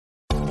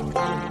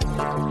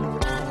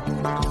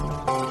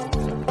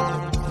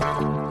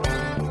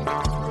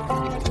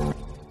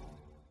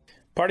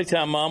Party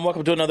time, Mom.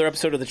 Welcome to another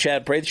episode of the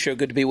Chad Prather Show.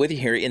 Good to be with you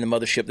here in the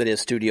mothership that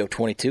is Studio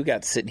 22.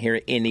 Got sitting here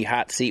in the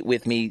hot seat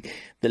with me,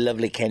 the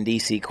lovely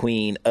Candice,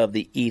 queen of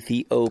the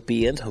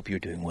Ethiopians. Hope you're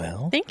doing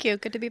well. Thank you.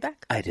 Good to be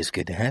back. It is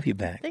good to have you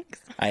back. Thanks.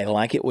 I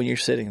like it when you're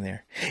sitting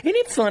there. Isn't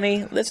it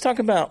funny? Let's talk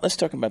about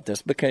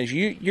this because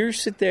you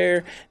sit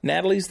there,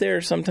 Natalie's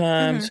there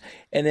sometimes,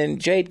 and then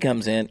Jade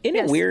comes in. Isn't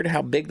it weird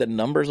how big the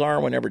numbers are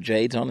whenever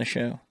Jade's on the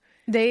show?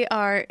 They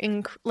are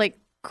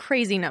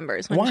crazy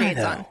numbers when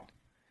Jade's on.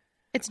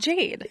 It's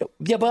Jade.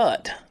 Yeah,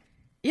 but.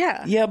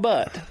 Yeah. Yeah,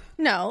 but.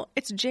 No,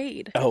 it's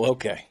Jade. Oh,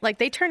 okay.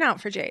 They turn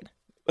out for Jade.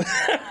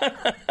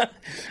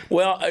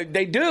 Well,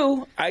 they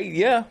do.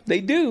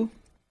 They do.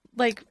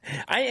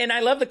 I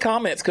love the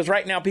comments because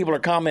right now people are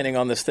commenting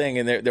on this thing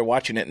and they're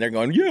watching it and they're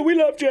going, yeah, we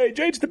love Jade.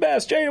 Jade's the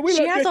best. Jade, we love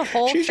Jade. She has a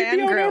whole fan group. She should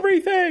be on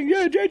everything.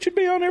 Yeah, Jade should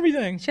be on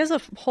everything. She has a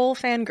whole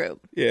fan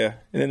group. Yeah.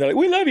 And then they're like,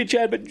 we love you,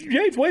 Chad, but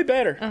Jade's way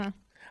better.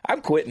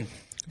 I'm quitting.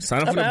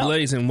 Sign up for the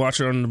Blaze and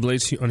watch it on the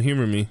Blaze on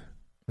Humor Me.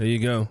 There you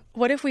go.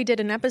 What if we did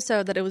an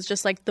episode that it was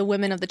just like the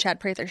women of the Chad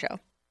Prather Show?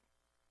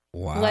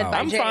 Wow. Led by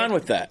I'm Jade. fine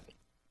with that.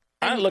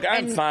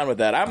 I'm fine with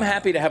that. I'm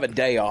happy to have a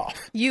day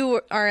off. You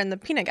are in the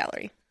peanut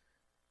gallery.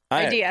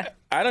 Idea.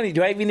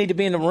 Do I even need to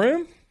be in the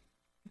room?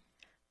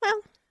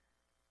 Well,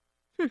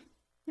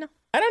 no.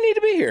 I don't need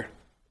to be here.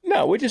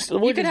 No,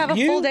 you could have a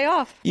full day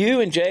off.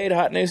 You and Jade,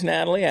 Hot News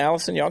Natalie,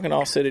 Allison, y'all can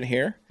all sit in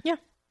here. Yeah.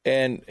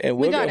 And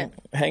we'll go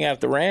hang out at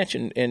the ranch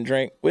and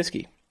drink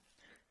whiskey.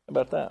 How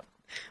about that?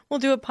 We'll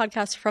do a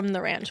podcast from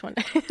the ranch one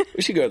day.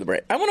 We should go to the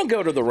ranch. I want to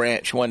go to the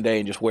ranch one day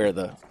and just wear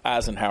the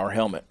Eisenhower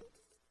helmet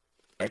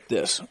like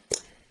this.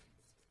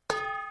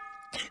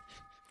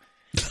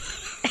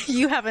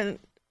 You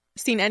haven't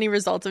seen any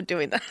results of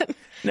doing that.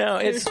 No,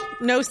 There's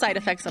no side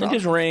effects at all. It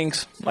just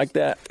rings like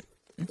that.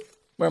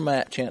 Where am I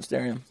at, Chance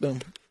Darian? Boom.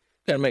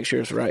 Got to make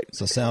sure it's right. It's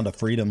the sound of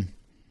freedom.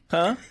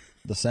 Huh?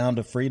 The sound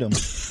of freedom.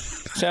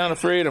 Sound of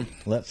freedom.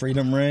 Let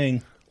freedom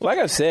ring. Like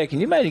I said, can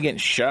you imagine getting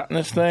shot in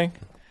this thing?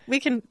 We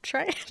can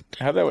try it.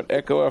 How that would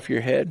echo off your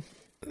head.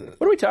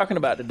 What are we talking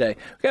about today?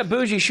 We got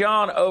Bougie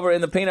Sean over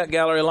in the Peanut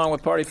Gallery along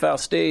with Party Foul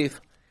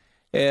Steve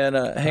and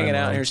hanging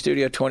out here in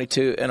Studio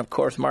 22. And, of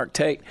course, Mark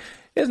Tate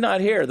is not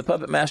here. The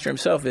puppet master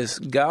himself is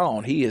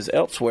gone. He is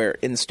elsewhere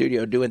in the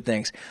studio doing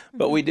things.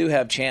 But we do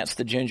have Chance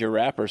the Ginger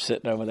Rapper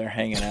sitting over there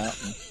hanging out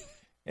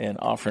and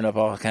offering up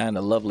all kind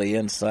of lovely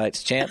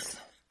insights. Chance,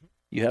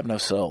 you have no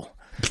soul.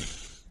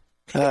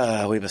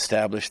 We've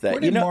established that.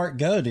 Where did Mark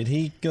go? Did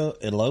he go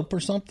elope or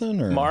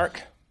something? Or?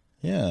 Mark?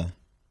 Yeah.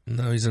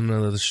 No, he's in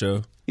another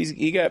show.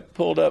 He got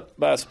pulled up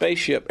by a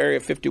spaceship, Area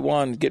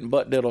 51, getting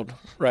butt diddled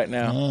right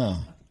now. Oh.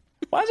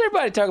 Why does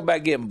everybody talk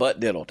about getting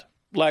butt diddled?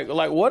 Like,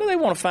 what do they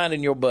want to find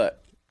in your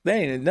butt? There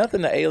ain't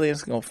nothing the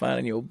aliens going to find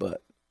in your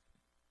butt.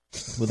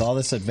 With all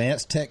this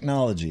advanced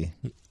technology,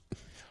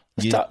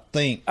 you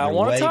think I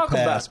want to talk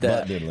about that.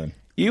 Butt diddling.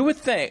 You would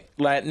think,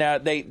 like, now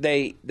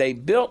they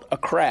built a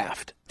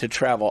craft to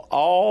travel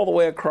all the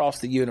way across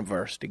the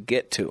universe to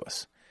get to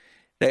us.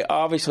 They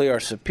obviously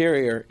are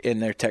superior in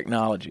their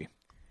technology.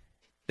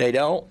 They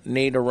don't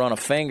need to run a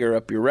finger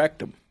up your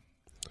rectum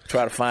to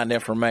try to find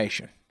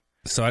information.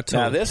 So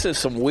Now, this is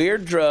some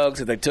weird drugs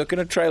that they took in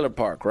a trailer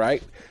park,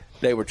 right?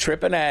 They were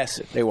tripping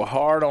acid. They were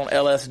hard on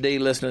LSD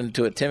listening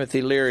to a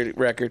Timothy Leary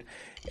record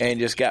and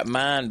just got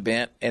mind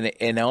bent. And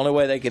the only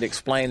way they could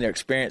explain their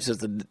experiences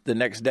the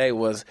next day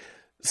was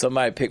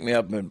somebody picked me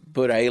up and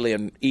put an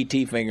alien ET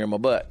finger in my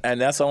butt. And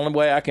that's the only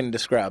way I can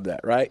describe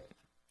that, right?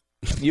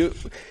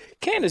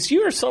 Candace,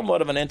 you are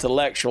somewhat of an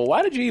intellectual.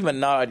 Why did you even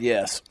nod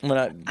yes?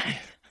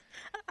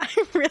 I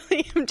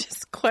really am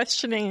just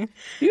questioning.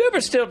 You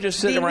ever still just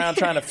sitting around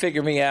trying to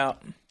figure me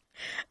out?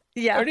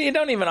 Yeah. Or it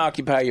don't even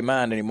occupy your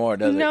mind anymore,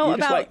 does it? No,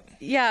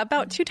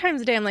 about 2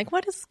 times a day. I'm like,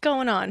 what is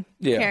going on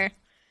here?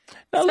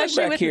 Now look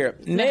back here.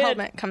 The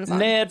helmet comes on.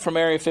 Ned from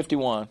Area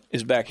 51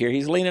 is back here.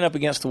 He's leaning up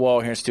against the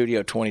wall here in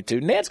Studio 22.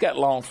 Ned's got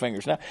long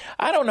fingers. Now,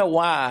 I don't know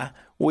why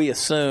we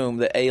assume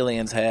that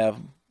aliens have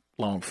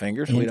long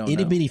fingers. We don't know.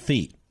 Itty-bitty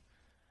feet.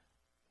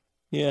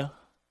 Yeah.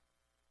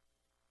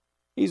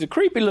 He's a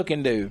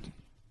creepy-looking dude.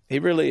 He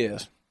really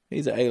is.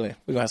 He's an alien.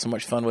 We're going to have so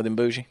much fun with him,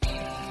 Bougie.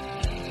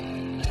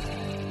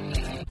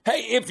 Hey,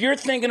 if you're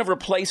thinking of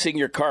replacing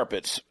your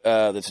carpets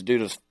that's due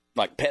to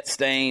like pet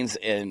stains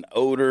and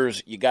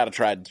odors, you got to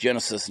try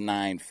Genesis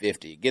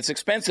 950. It gets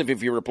expensive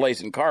if you're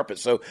replacing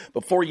carpets. So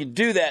before you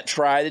do that,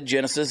 try the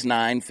Genesis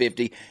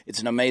 950. It's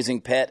an amazing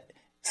pet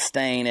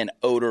stain and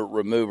odor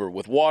remover.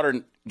 With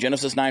water,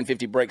 Genesis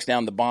 950 breaks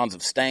down the bonds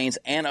of stains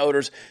and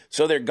odors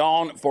so they're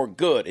gone for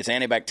good. It's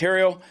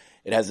antibacterial.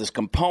 It has this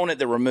component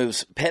that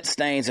removes pet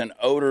stains and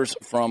odors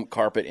from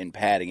carpet and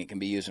padding. It can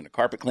be used in a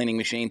carpet cleaning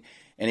machine,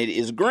 and it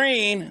is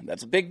green.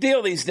 That's a big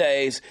deal these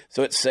days,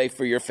 so it's safe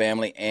for your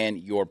family and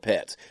your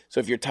pets.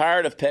 So if you're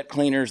tired of pet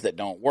cleaners that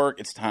don't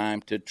work, it's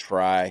time to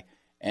try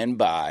and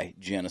buy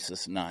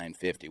Genesis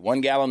 950.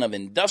 1 gallon of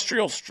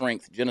industrial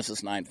strength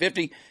Genesis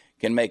 950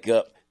 can make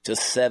up to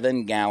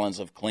 7 gallons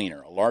of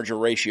cleaner. A larger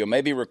ratio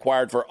may be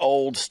required for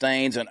old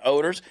stains and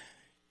odors.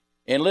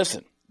 And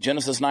listen,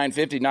 Genesis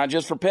 950, not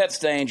just for pet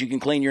stains. You can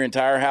clean your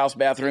entire house,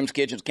 bathrooms,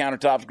 kitchens,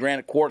 countertops,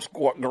 granite, quartz,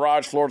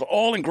 garage floors,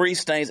 oil and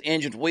grease stains,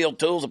 engines, wheel,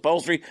 tools,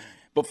 upholstery.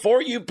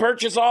 Before you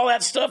purchase all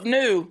that stuff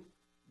new,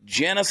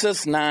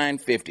 Genesis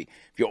 950.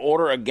 If you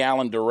order a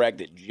gallon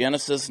direct at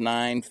Genesis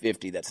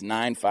 950, that's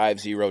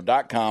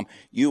 950.com,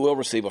 you will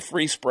receive a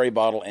free spray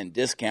bottle and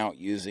discount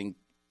using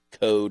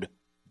code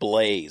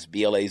BLAZE,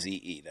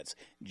 B-L-A-Z-E. That's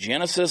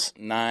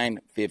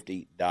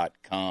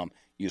Genesis950.com.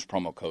 Use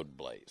promo code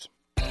BLAZE.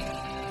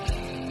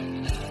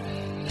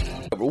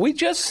 We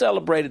just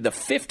celebrated the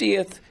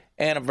 50th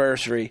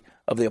anniversary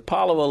of the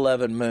Apollo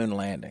 11 moon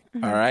landing.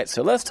 Mm-hmm. All right,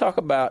 so let's talk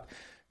about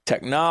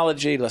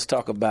technology. Let's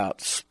talk about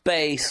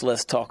space.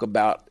 Let's talk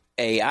about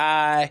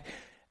AI,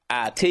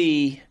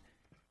 IT,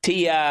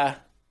 TI. I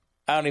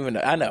don't even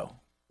know. I know.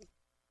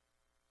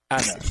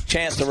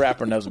 Chance the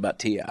Rapper knows about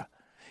TI.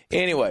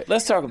 Anyway,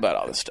 let's talk about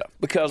all this stuff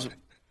because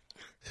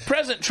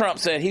President Trump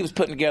said he was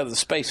putting together the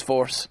Space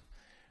Force.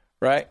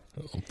 Right?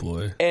 Oh,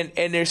 boy. And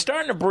they're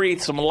starting to breathe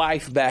some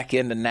life back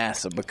into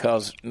NASA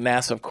because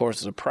NASA, of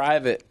course, is a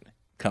private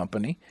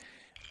company.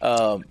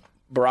 Barack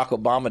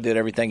Obama did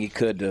everything he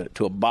could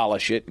to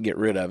abolish it and get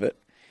rid of it.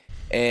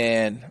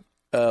 And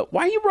why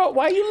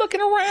are you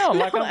looking around?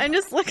 No, I'm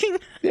just looking.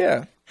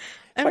 Yeah.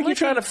 Like you're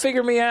trying to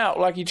figure me out.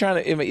 Like you're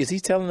trying to. Is he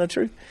telling the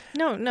truth?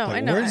 No,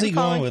 I know. Where's he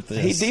going with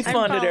this? He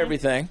defunded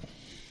everything.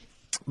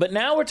 But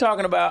now we're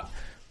talking about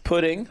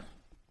putting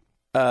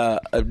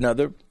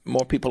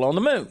more people on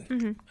the moon.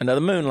 Mm-hmm. Another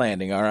moon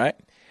landing, all right?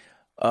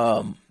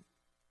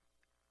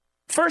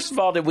 First of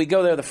all, did we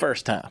go there the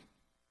first time?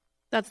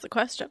 That's the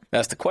question.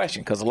 That's the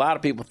question, because a lot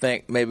of people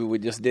think maybe we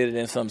just did it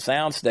in some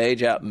sound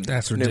stage out in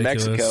New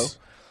Mexico.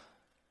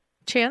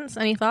 Chance,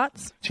 any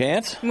thoughts?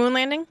 Chance? Moon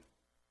landing?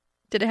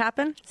 Did it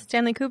happen?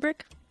 Stanley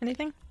Kubrick?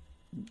 Anything?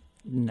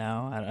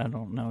 No, I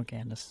don't know,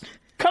 Candace.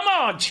 Come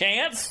on,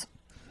 Chance!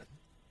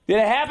 Did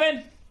it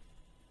happen?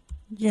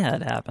 Yeah,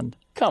 it happened.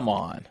 Come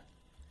on.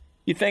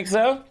 You think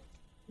so?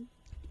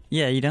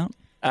 Yeah, you don't?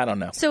 I don't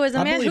know. So as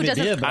a man who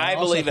doesn't... I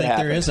believe it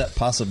happened. There is that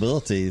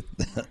possibility.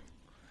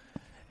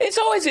 It's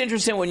always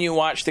interesting when you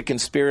watch the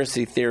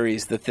conspiracy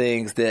theories, the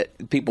things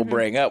that people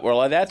bring up.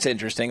 Well, that's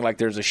interesting. Like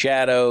there's a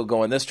shadow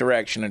going this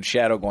direction and a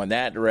shadow going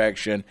that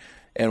direction.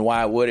 And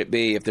why would it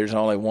be if there's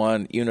only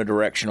one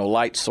unidirectional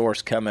light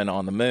source coming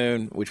on the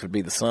moon, which would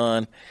be the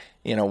sun?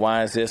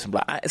 Why is this?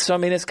 So, I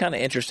mean, it's kind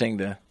of interesting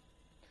to,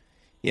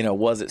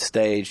 was it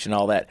staged and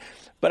all that?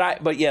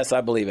 But yes,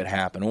 I believe it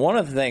happened. One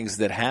of the things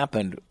that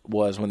happened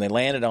was when they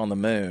landed on the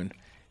moon,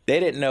 they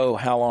didn't know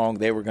how long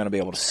they were going to be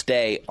able to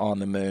stay on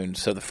the moon.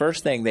 So the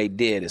first thing they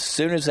did, as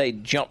soon as they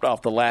jumped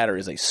off the ladder,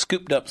 is they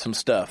scooped up some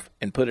stuff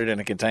and put it in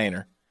a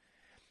container.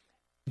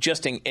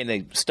 And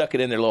they stuck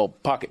it in their little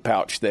pocket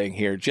pouch thing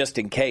here, just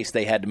in case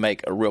they had to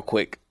make a real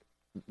quick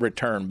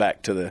return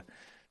back to the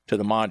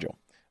module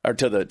or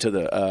to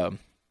the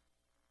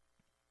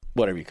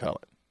whatever you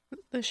call it,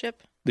 the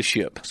ship, the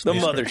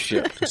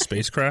mothership, the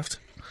spacecraft.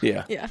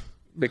 Yeah.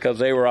 Because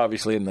they were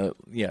obviously in the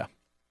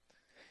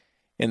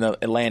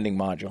landing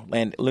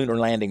module, lunar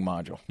landing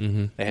module.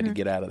 Mm-hmm. They had to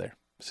get out of there.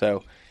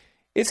 So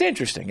it's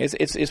interesting.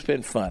 It's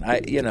been fun.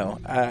 I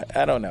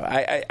don't know.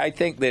 I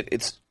think that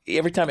it's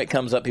every time it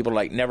comes up, people are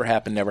like, never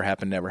happened.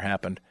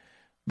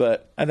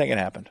 But I think it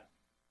happened.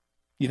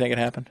 You think it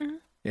happened? Mm-hmm.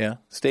 Yeah.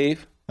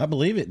 Steve? I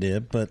believe it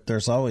did, but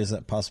there's always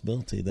that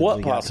possibility. That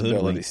what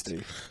possibility,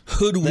 Steve?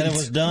 Hoodwinked. That it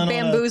was done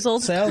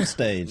Bamboozled. on a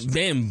soundstage.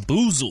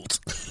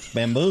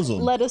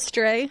 Bamboozled. Led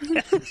astray.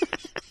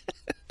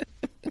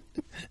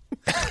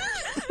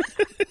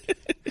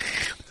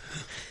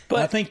 But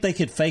I think they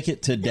could fake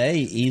it today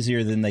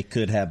easier than they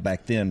could have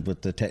back then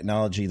with the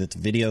technology that the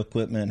video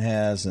equipment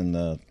has and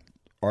the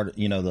art,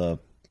 the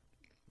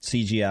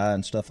CGI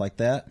and stuff like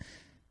that.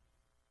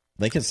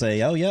 They could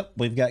say, "Oh, yep,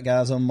 we've got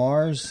guys on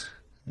Mars,"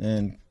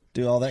 and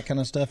do all that kind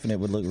of stuff, and it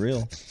would look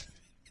real.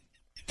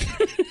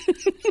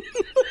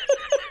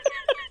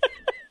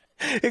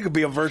 It could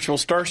be a virtual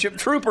Starship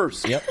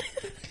Troopers. Yep.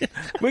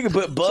 We could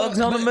put bugs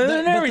on the moon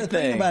and everything. The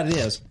thing about it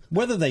is,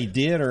 whether they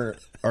did or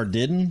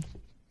didn't,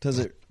 does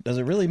it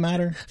really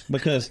matter?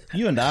 Because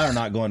you and I are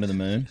not going to the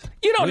moon.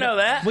 You don't know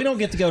that. We don't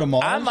get to go to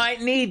Mars. I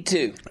might need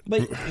to.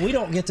 But we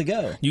don't get to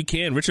go. You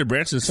can. Richard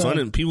Branson's son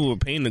and people were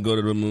paying to go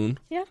to the moon.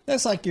 Yeah.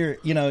 That's like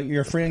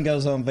your friend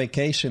goes on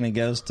vacation and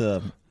goes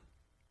to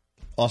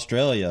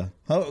Australia.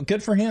 Oh,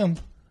 good for him.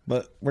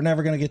 But we're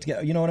never going to get to go.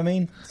 You know what I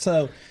mean?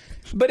 So...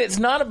 But it's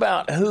not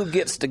about who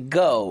gets to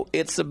go.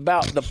 It's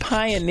about the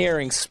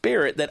pioneering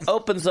spirit that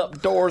opens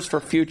up doors for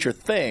future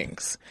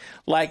things.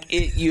 Like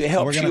it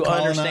helps you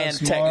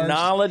understand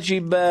technology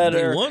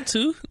better. They want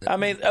to. I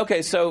mean,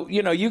 okay, so,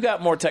 you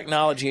got more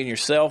technology in your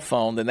cell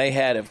phone than they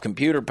had of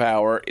computer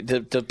power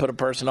to put a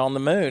person on the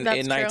moon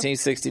in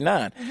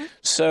 1969. Mm-hmm.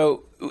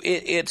 So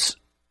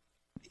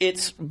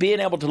it's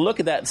being able to look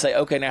at that and say,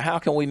 okay, now how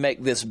can we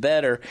make this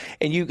better?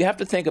 And you have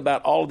to think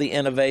about all of the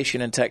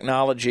innovation and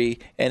technology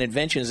and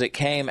inventions that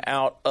came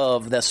out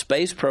of the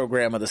space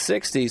program of the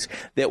 60s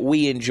that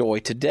we enjoy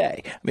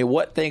today. I mean,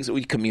 what things,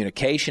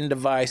 communication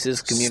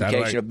devices, communication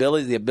Satellite.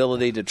 ability, the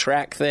ability to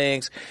track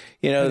things,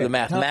 the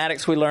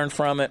mathematics we learned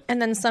from it.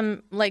 And then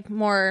some like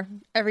more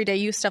everyday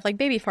use stuff like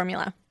baby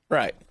formula.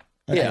 Right.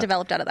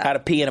 Developed out of that. How to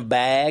pee in a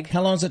bag.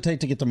 How long does it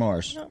take to get to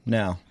Mars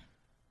now?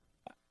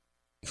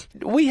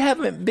 We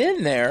haven't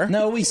been there.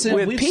 No, we've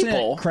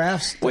people. sent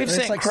crafts. We've it's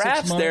sent like 6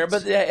 crafts there,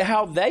 months. but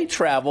how they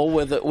travel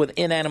with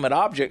inanimate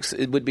objects,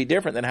 it would be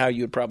different than how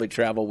you would probably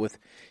travel with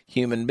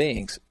human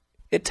beings.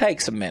 It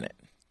takes a minute.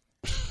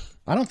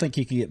 I don't think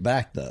you can get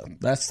back, though.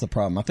 That's the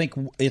problem. I think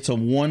it's a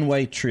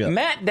one-way trip.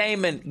 Matt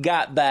Damon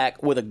got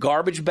back with a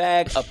garbage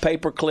bag, a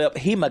paper clip.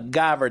 He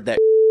MacGyvered that,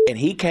 and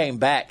he came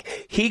back.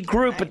 He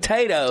grew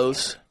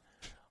potatoes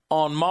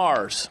on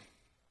Mars.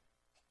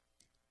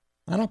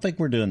 I don't think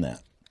we're doing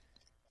that.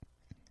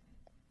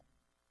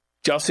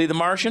 Did y'all see The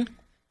Martian?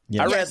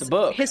 Yes. I read the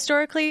book.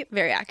 Historically,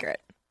 very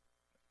accurate.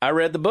 I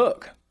read the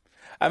book.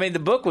 I mean, the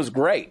book was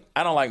great.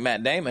 I don't like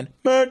Matt Damon.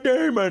 Matt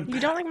Damon. You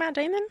don't like Matt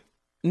Damon?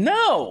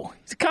 No,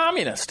 he's a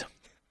communist.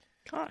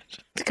 Gosh.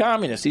 He's a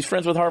communist. He's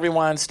friends with Harvey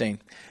Weinstein.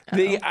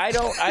 I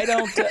don't.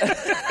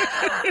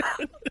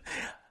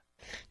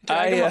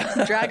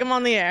 Drag him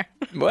on the air.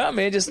 Well, I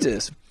mean, it just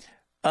is.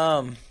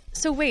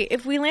 So wait,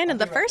 if we landed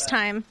the first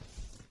time,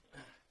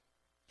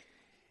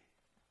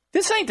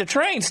 This ain't the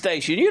train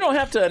station. You don't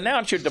have to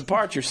announce your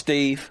departure,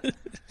 Steve.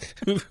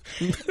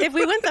 if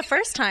we went the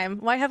first time,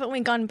 why haven't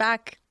we gone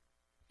back?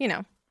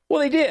 Well,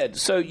 they did.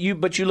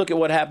 But you look at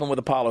what happened with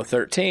Apollo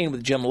 13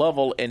 with Jim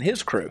Lovell and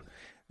his crew.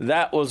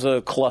 That was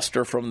a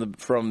cluster from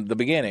the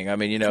beginning. I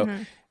mean,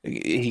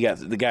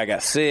 the guy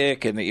got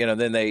sick, and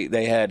then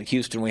they had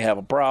Houston, we have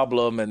a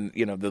problem, and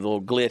the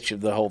little glitch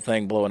of the whole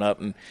thing blowing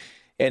up,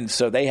 and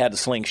so they had to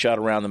slingshot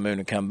around the moon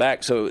and come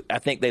back. So I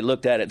think they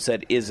looked at it and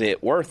said, is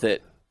it worth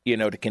it,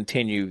 to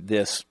continue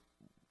this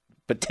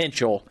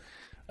potential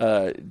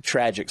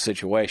tragic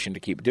situation to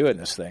keep doing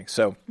this thing?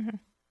 So,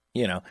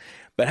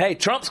 but hey,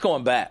 Trump's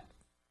going back.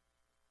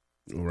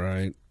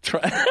 Right.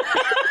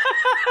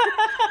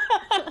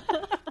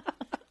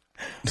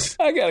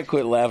 I got to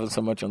quit laughing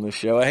so much on this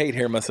show. I hate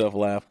hearing myself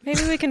laugh.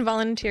 Maybe we can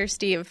volunteer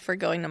Steve for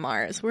going to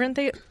Mars. Weren't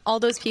they all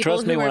those people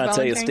Trust me who when were I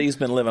tell you, volunteering? Steve's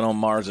been living on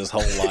Mars his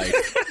whole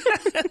life.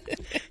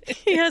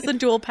 He has a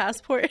dual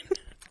passport.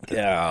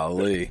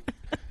 Golly.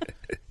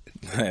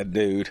 That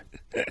dude.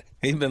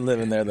 He's been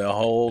living there the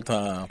whole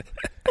time.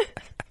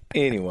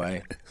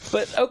 Anyway.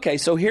 But, okay,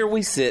 so here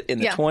we sit in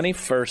the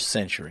 21st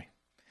century.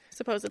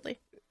 Supposedly.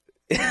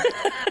 I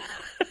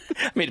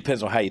mean, it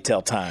depends on how you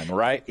tell time,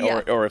 right?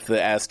 Yeah. Or if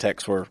the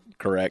Aztecs were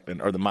correct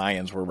or the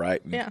Mayans were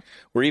right. Yeah.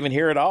 We're even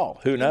here at all.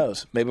 Who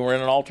knows? Maybe we're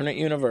in an alternate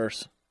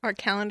universe. Our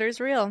calendar's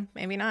real.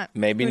 Maybe not.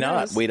 Maybe Who not.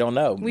 knows? We don't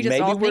know. We just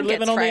Maybe all we're think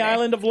living it's on Friday. the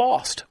island of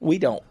Lost. We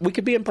don't. We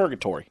could be in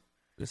purgatory.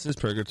 This is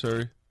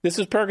purgatory. This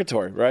is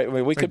purgatory, right? I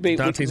mean, we could be.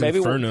 Dante's maybe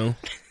Inferno.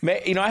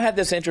 I had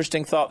this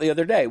interesting thought the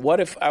other day. What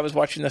if I was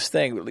watching this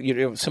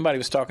thing? Somebody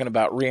was talking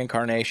about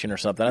reincarnation or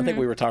something. I think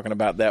we were talking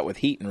about that with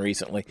Heaton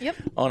recently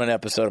on an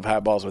episode of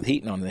Highballs with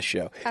Heaton on this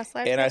show. Past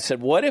lives. And I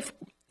said, what if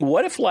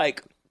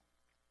like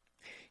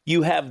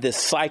you have this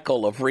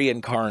cycle of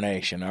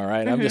reincarnation? All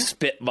right? I'm just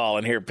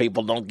spitballing here.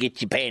 People, don't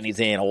get your panties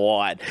in a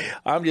wad.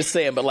 I'm just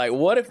saying, but like,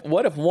 what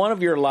if one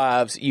of your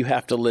lives you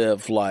have to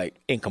live like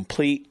in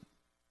complete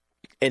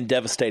and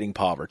devastating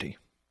poverty?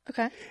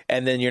 Okay.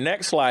 And then your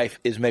next life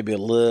is maybe a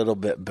little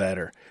bit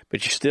better,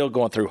 but you're still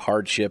going through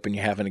hardship and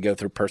you're having to go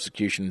through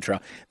persecution and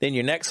trial. Then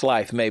your next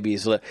life maybe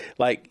is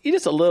like you're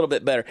just a little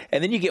bit better.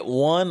 And then you get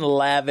one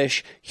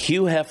lavish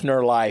Hugh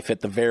Hefner life at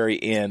the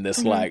very end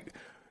that's like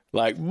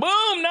boom,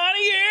 90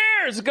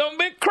 years, it's going to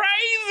be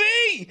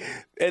crazy.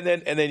 And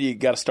then you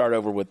got to start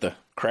over with the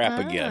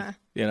crap again,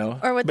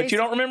 Or what but you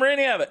don't remember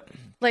any of it.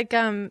 Like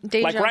deja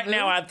Like right vu?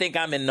 now, I think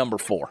I'm in number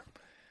 4.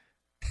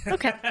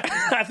 Okay.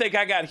 I think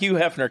I got Hugh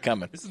Hefner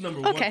coming. This is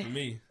number one Okay. for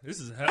me. This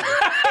is hell.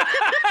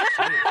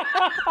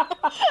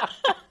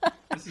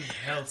 This is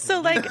hell.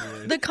 So like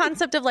the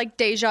concept of like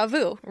deja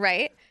vu,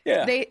 right?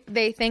 Yeah.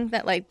 They think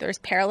that like there's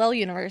parallel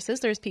universes.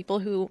 There's people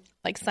who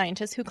like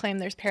scientists who claim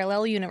there's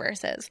parallel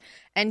universes.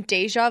 And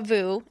deja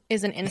vu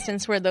is an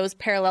instance where those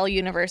parallel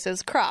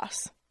universes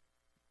cross.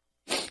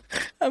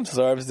 I'm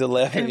sorry, I'm still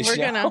laughing. And we're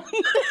gonna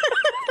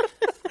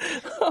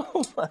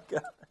Oh my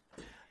God.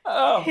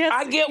 Oh, Yes.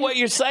 I get what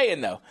you're saying,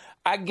 though.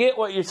 I get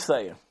what you're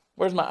saying.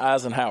 Where's my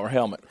Eisenhower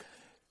helmet?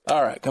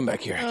 All right, come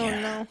back here again.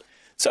 Oh no.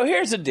 So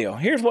here's the deal.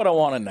 Here's what I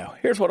want to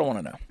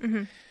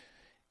know.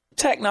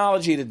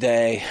 Technology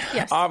today,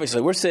 Yes.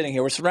 obviously, we're sitting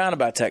here. We're surrounded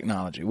by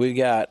technology. We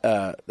got,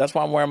 that's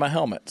why I'm wearing my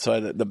helmet, so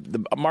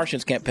the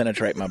Martians can't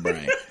penetrate my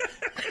brain,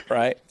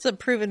 right? It's a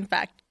proven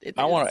fact. It's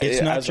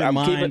not your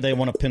mind they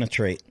want to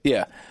penetrate.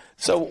 Yeah.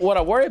 So what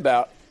I worry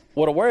about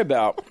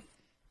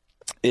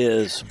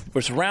is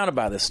we're surrounded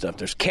by this stuff.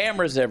 There's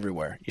cameras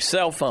everywhere. Your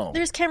cell phone.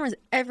 There's cameras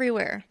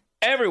everywhere.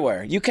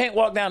 Everywhere. You can't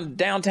walk down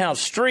downtown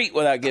street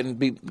without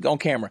getting on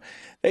camera.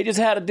 They just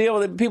had a deal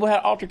with it. People had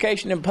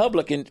altercation in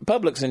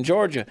Publix in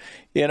Georgia,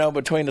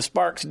 between the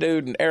Sparks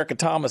dude and Erica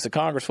Thomas, the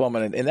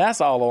congresswoman, and that's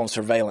all on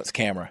surveillance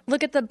camera.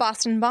 Look at the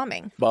Boston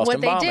bombing.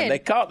 They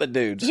caught the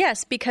dudes.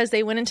 Yes, because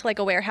they went into like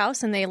a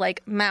warehouse and they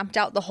like mapped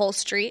out the whole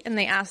street and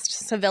they asked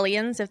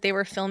civilians if they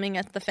were filming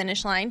at the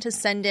finish line to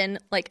send in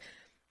like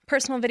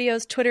personal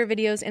videos, Twitter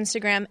videos,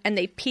 Instagram, and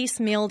they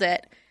piecemealed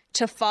it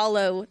to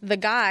follow the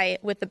guy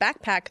with the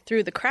backpack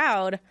through the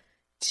crowd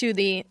to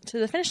the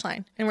finish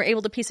line, and we're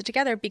able to piece it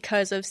together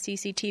because of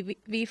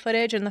CCTV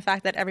footage and the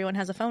fact that everyone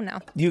has a phone now.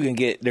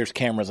 There's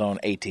cameras on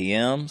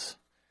ATMs.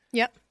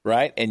 Yep.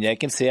 Right? And they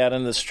can see out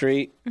in the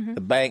street, the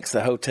banks,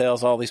 the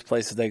hotels, all these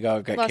places they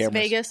got cameras. Las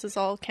Vegas is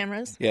all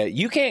cameras. Yeah,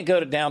 you can't go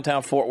to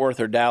downtown Fort Worth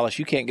or Dallas.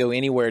 You can't go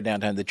anywhere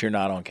downtown that you're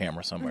not on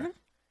camera somewhere,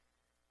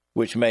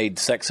 which made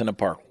Sex in the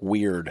Park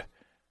weird,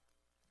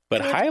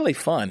 but highly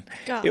fun.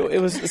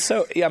 It was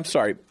so. Yeah, I'm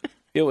sorry.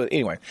 It was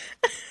anyway.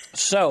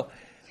 So.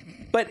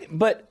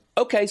 But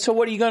okay, so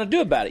what are you going to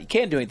do about it? You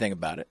can't do anything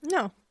about it.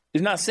 No.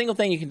 There's not a single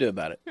thing you can do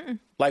about it.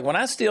 Like when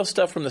I steal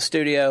stuff from the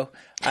studio,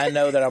 I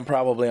know that I'm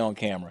probably on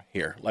camera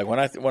here. Like when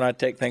I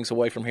take things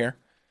away from here.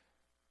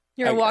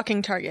 You're a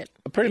walking target.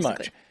 Pretty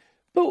much.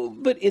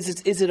 But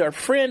is it our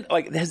friend?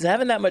 Like, is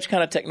having that much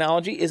kind of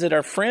technology, is it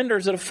our friend or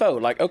is it a foe?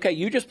 Like, okay,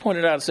 you just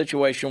pointed out a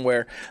situation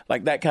where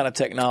like that kind of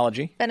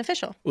technology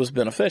was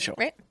beneficial.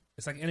 Right.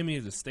 It's like enemy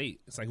of the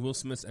state. It's like Will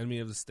Smith's enemy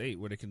of the state,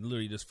 where they can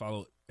literally just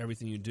follow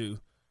everything you do.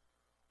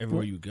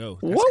 Everywhere you go.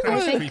 That's kind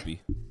of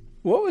creepy.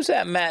 What was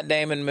that Matt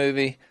Damon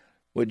movie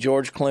with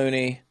George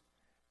Clooney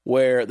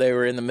where they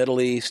were in the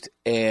Middle East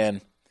and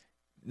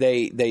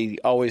they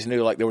always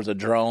knew like there was a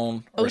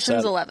drone?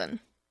 Ocean's 11.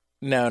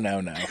 No.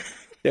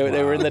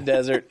 They were in the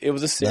desert. It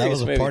was a serious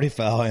movie. That was a party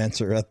foul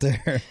answer right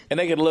there. And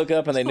they could look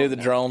up and they knew the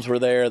drones were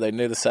there. They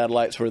knew the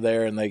satellites were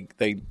there, and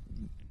they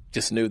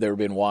just knew they were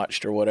being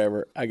watched or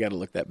whatever. I got to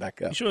look that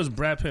back up. You sure it was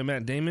Brad Pitt and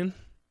Matt Damon?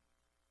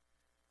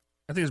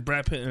 I think it's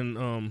Brad Pitt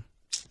and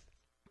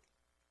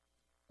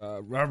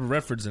Robert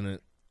Redford's in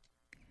it,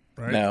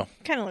 right? No.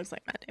 Kind of looks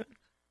like Matt Damon.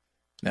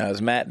 No, it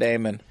was Matt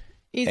Damon.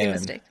 Easy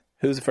mistake.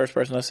 Who's the first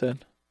person I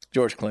said?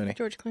 George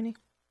Clooney.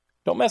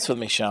 Don't mess with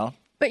me, Sean.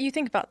 But you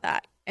think about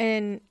that,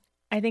 and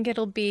I think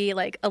it'll be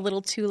like a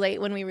little too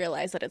late when we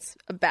realize that it's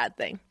a bad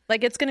thing.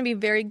 Like it's going to be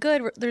very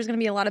good. There's going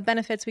to be a lot of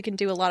benefits. We can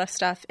do a lot of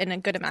stuff in a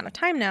good amount of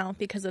time now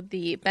because of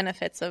the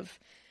benefits of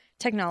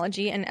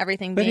technology and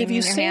everything being in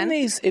your hand.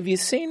 Have you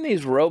seen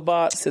these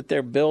robots that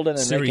they're building? And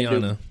Syriana. They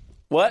can do,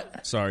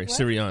 what? Sorry,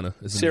 Syriana.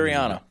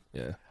 Syriana.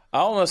 Yeah. I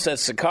almost said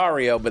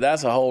Sicario, but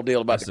that's a whole deal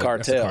about the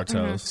cartel. That's the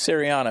cartels.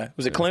 Syriana.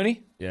 Was it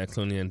Clooney? Yeah,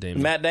 Clooney and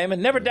Damon. Matt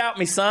Damon? Never doubt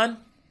me, son.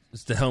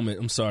 It's the helmet.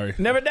 I'm sorry.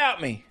 Never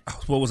doubt me.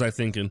 What was I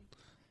thinking?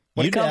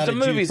 When it comes to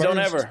movies, don't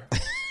ever.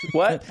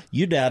 What?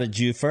 You doubted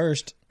you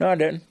first. No, I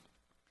didn't.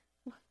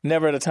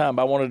 Never at a time.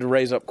 I wanted to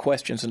raise up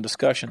questions and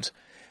discussions.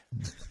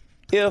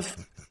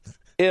 If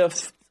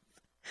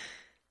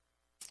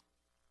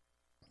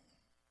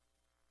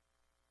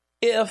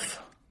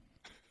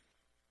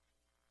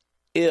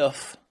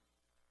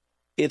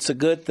it's a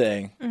good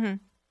thing,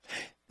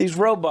 these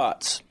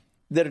robots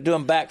that are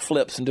doing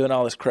backflips and doing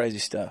all this crazy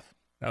stuff.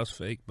 That was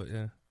fake, but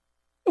yeah.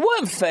 It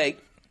wasn't fake.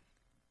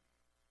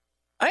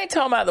 I ain't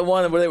talking about the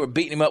one where they were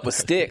beating him up with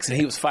sticks and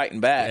he was fighting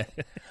back.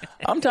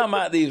 I'm talking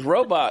about these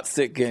robots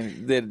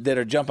that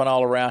are jumping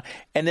all around.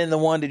 And then the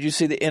one, did you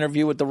see the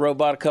interview with the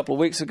robot a couple of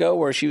weeks ago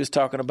where she was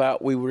talking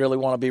about we really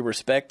want to be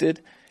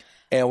respected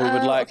and we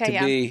would like to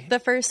be the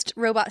first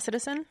robot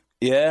citizen?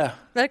 Yeah.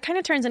 That kind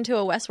of turns into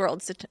a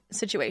Westworld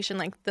situation,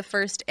 like the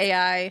first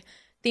AI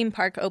theme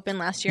park opened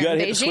last year in Beijing. You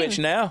got to hit the switch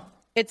now.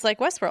 It's like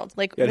Westworld.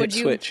 Like,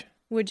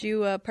 would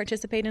you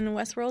participate in a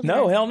Westworld?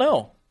 No, hell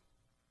no.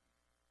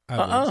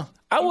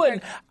 I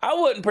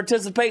wouldn't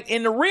participate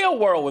in the real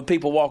world with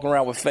people walking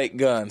around with fake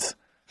guns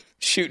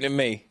shooting at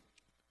me.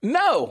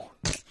 No.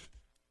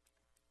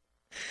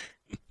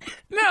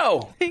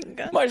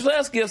 Much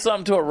less give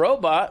something to a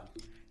robot.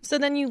 So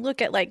then you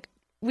look at like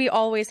we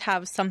always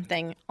have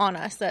something on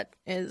us that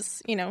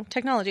is,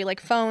 technology, like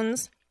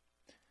phones,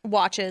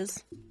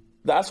 watches.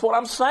 That's what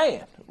I'm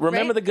saying.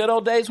 Remember the good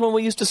old days when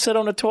we used to sit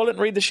on the toilet and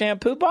read the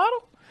shampoo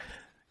bottle?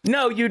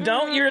 No, you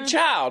don't. You're a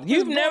child.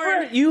 You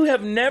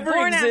have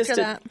never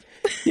existed.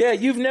 Yeah,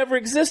 you've never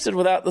existed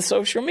without the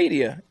social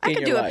media. I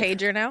could do a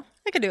pager now.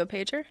 I could do a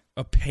pager.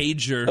 A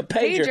pager. A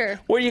pager.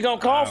 Where are you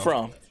gonna call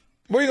from?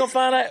 Where are you gonna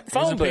find that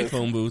phone booth?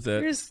 Payphone booth.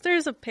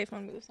 There's a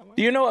payphone booth somewhere.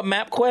 Do you know what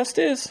MapQuest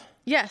is?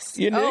 Yes.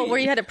 Where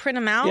you had to print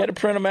them out. You had to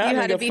print them out. You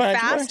had to be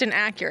fast and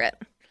accurate.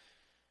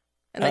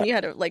 And then you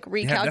had to like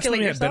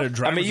recalculate yourself.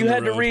 You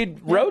had to read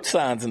road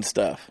signs and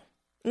stuff.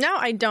 No,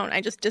 I don't. I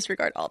just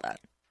disregard all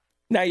that.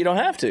 Now you don't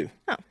have to.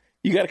 No.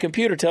 You got a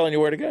computer telling you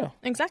where to go.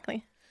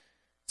 Exactly.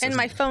 And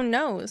my phone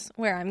knows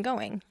where I'm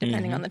going,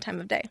 depending on the time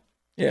of day.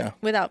 Yeah.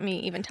 Without me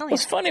even telling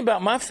What's funny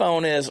about my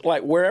phone is,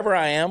 like, wherever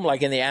I am,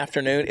 like in the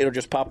afternoon, it'll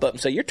just pop up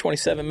and say, you're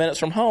 27 minutes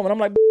from home. And I'm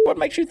like, what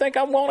makes you think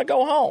I want to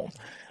go home?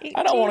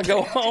 I don't want to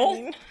go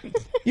home.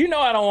 You know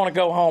I don't want to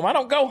go home. I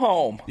don't go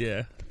home.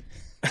 Yeah.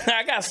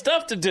 I got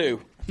stuff to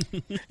do.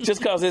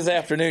 Just because it's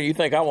afternoon, you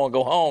think I want to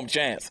go home,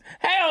 Chance?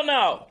 Hell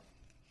no.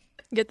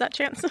 Get that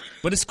chance.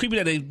 But it's creepy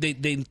that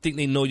they think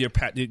they know your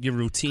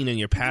routine and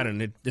your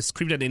pattern. It's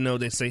creepy that they know.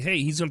 They say, hey,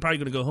 he's probably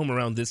going to go home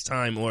around this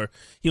time, or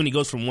he only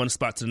goes from one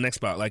spot to the next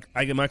spot. Like,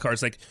 I get my car,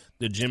 it's like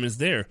the gym is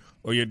there,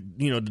 or the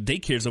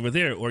daycare's over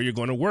there, or you're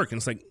going to work. And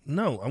it's like,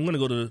 no, I'm going to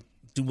go to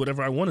do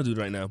whatever I want to do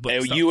right now.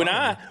 But you and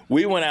I,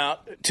 we went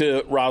out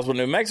to Roswell,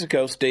 New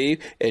Mexico,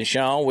 Steve and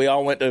Sean. We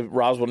all went to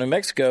Roswell, New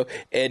Mexico,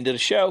 and did a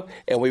show.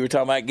 And we were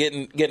talking about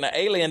getting an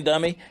alien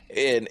dummy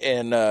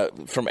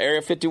from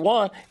Area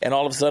 51. And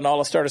all of a sudden,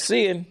 all I started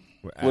seeing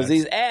was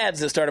these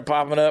ads that started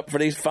popping up for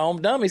these foam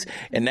dummies.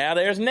 And now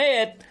there's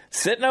Ned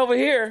sitting over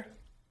here,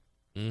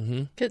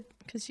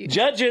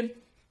 judging.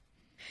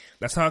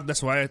 That's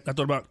why I thought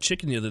about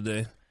chicken the other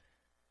day.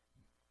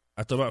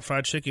 I thought about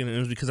fried chicken, and it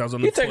was because I was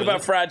on the toilet. You think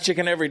about fried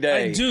chicken every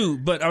day. I do,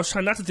 but I was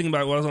trying not to think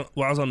about it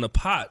while I was on the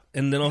pot,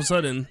 and then all of a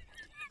sudden...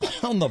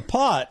 on the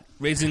pot?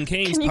 Raising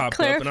Cane's popped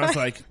up, and I was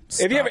like...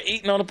 Stop. Have you ever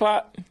eaten on the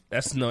pot? I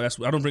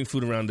don't bring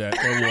food around that,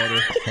 or water.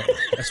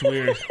 That's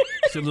weird.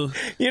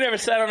 You never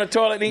sat on the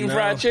toilet eating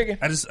fried chicken?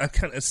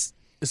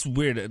 It's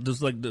weird.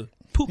 There's like the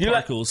poop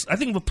particles. I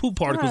think the poop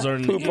particles are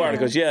in poop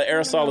particles,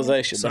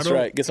 aerosolization. So that's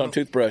right. Gets on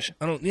toothbrush.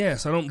 I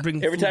don't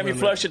bring every time you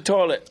flush your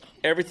toilet,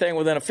 everything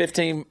within a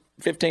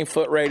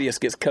 15-foot radius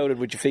gets coated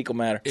with your fecal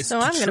matter. So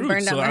I'm going to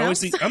burn down my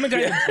house. I'm a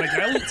guy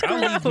I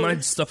leave my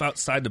stuff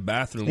outside the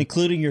bathroom.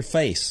 Including your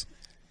face.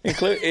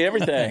 Include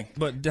everything.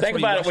 But think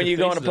about it when you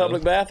go in a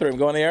public bathroom,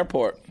 go in the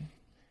airport.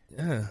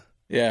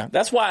 Yeah.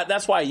 That's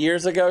why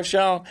years ago,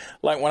 Sean,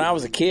 like when I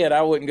was a kid,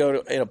 I wouldn't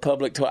go in a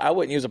public toilet. I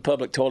wouldn't use a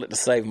public toilet to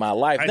save my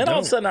life. Then all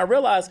of a sudden I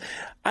realized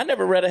I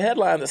never read a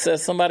headline that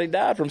says somebody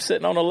died from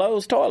sitting on a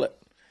Lowe's toilet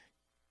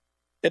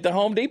at the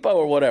Home Depot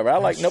or whatever.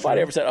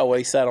 Nobody ever said, oh, well,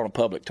 he sat on a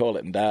public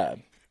toilet and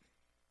died.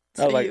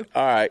 So I was like,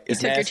 all right,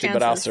 it's nasty,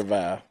 but I'll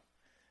survive.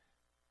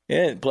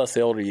 Yeah, plus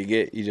the older you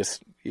get, you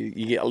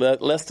get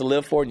less to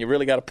live for, and you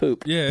really got to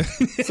poop. Yeah.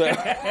 So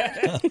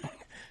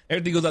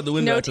everything goes out the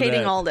window.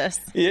 Notating all this.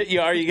 You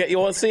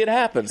want to see it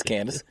happens,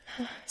 Candace.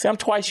 See, I'm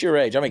twice your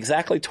age. I'm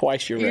exactly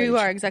twice your age. You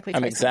are exactly twice.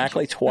 I'm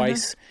exactly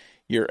twice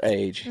your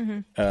age.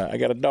 I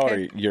got a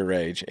daughter your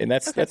age, and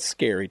that's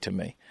scary to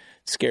me.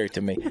 Scary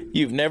to me.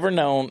 You've never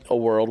known a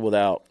world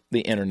without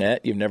the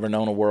internet. You've never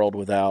known a world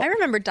without. I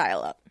remember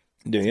dial-up.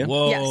 Do you?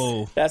 Whoa.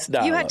 Yes. That's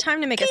dial-up. You had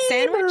time to make a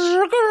sandwich.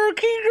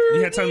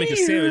 You had time to make a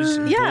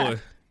sandwich. Yeah. Boy.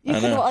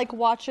 You could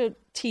watch a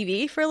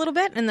TV for a little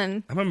bit, and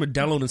then I remember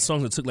downloading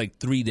songs that took like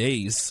 3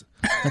 days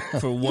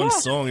for one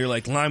song. You're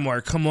like,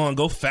 LimeWire, come on,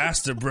 go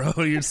faster, bro.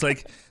 You're just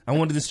like, I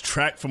wanted this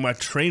track for my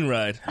train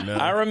ride. No.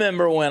 I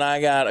remember when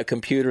I got a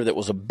computer that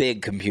was a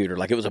big computer,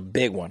 like it was a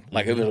big one,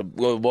 like it was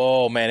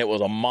whoa, man, it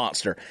was a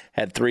monster.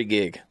 Had 3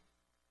 gig.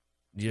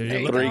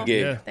 Yeah, 3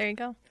 gig. Yeah. there you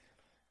go.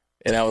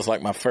 And that was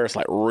like my first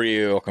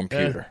real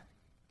computer. Yeah.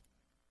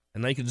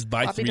 And now you can just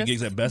buy 3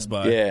 gigs at Best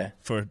Buy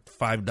for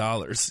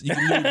 $5. You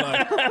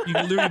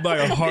can literally buy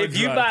a hard drive. If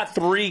you buy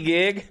 3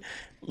 gig,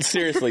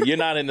 seriously, you're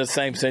not in the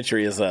same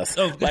century as us.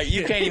 Oh, like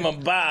you can't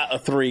even buy a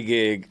 3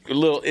 gig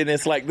and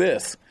it's like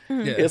this. Yeah.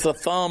 It's a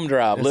thumb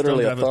drive,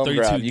 literally a thumb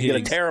drive. You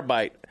gigs. get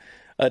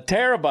a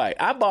terabyte.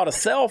 I bought a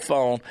cell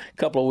phone a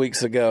couple of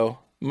weeks ago.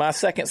 My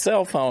second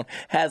cell phone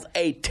has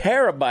a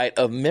terabyte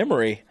of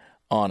memory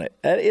on it.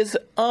 That is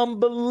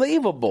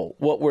unbelievable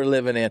what we're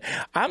living in.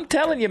 I'm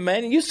telling you,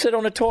 man, you sit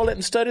on the toilet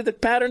and study the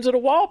patterns of the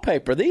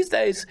wallpaper. These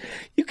days,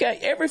 you got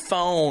every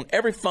phone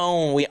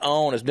we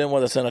own has been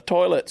with us in a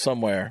toilet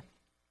somewhere.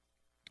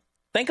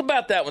 Think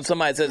about that when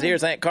somebody says,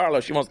 here's Aunt Carla,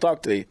 she wants to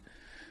talk to you.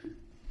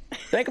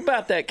 Think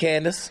about that,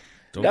 Candace.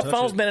 That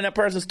phone's been in that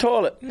person's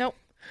toilet. Nope.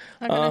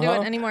 Not going to do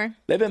it anymore.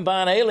 They've been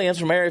buying aliens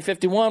from Area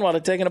 51 while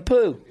they're taking a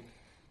poo.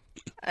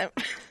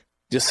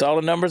 Just saw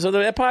the numbers of the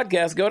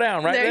podcast go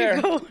down right there.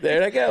 You go. There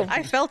they go.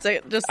 I felt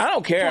it. I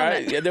don't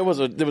care. There was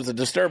a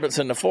disturbance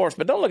in the force,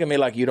 but don't look at me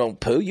like you don't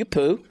poo. You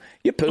poo.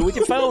 You poo with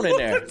your phone in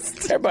there.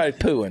 Everybody's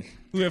pooing.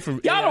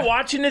 Y'all are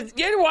watching it.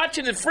 You're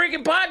watching the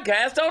freaking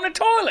podcast on the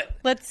toilet.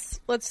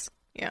 Let's.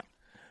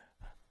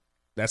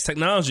 That's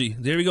technology.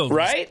 There we go.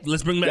 Right?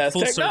 Let's bring back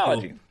full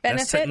technology. circle.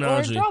 Benefit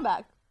or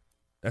drawback?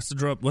 That's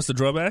the What's the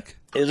drawback?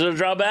 Is it a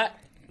drawback?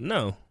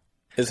 No,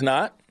 it's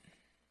not.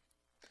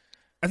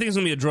 I think it's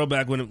gonna be a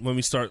drawback when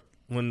we start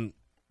getting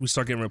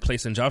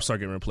replaced and jobs start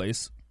getting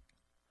replaced.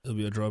 It'll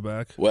be a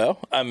drawback. Well,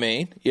 I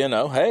mean,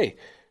 hey,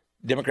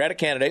 Democratic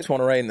candidates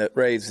want to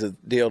raise the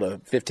deal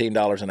to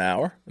 $15 an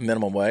hour,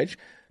 minimum wage.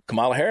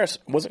 Kamala Harris,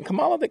 wasn't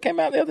Kamala that came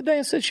out the other day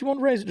and said she wanted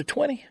to raise it to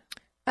 20?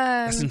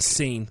 That's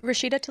insane.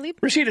 Rashida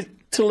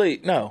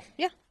Tlaib, no.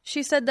 Yeah,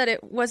 she said that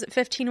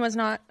 15 was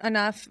not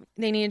enough.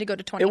 They needed to go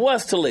to 20. It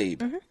was Tlaib.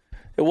 Mm-hmm.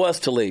 It was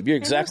Tlaib. You're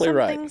exactly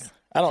right.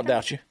 I don't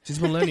doubt you. She's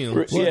millennial.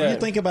 Well, if you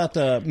think about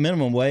the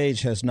minimum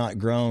wage has not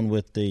grown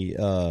with the,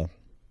 So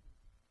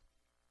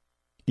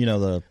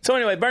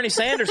anyway, Bernie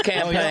Sanders'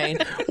 campaign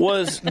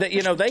was that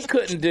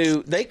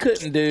they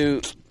couldn't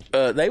do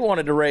they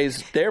wanted to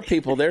raise their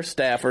people, their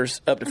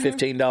staffers, up to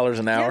 $15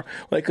 an hour.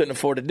 Well, they couldn't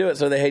afford to do it,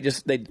 so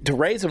to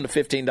raise them to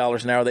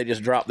 $15 an hour, they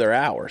just dropped their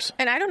hours.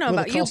 And I don't know Well,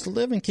 about the you. cost of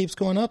living keeps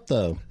going up,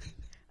 though.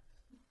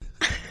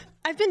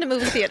 I've been to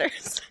movie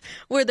theaters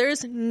where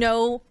there's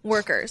no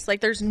workers.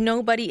 Like, there's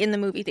nobody in the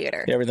movie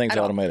theater. Everything's at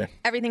all. automated.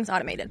 Everything's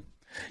automated.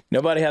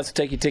 Nobody has to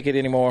take your ticket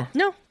anymore.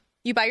 No.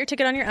 You buy your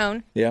ticket on your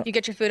own. Yeah. You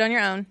get your food on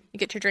your own. You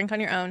get your drink on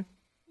your own.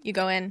 You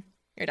go in.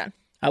 You're done.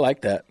 I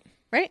like that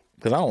Right?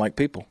 because I don't like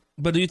people.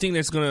 But do you think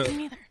that's going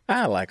to...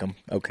 I like them.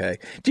 Okay.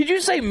 Did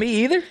you say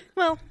me either?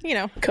 Well, you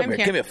know. Come I'm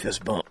here. Give me a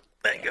fist bump.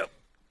 There you go.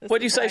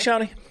 What'd you say,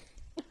 Shawnee?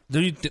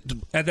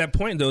 At that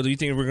point, though, do you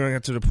think we're going to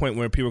get to the point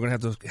where people are going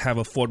to have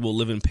affordable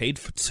living paid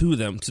to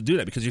them to do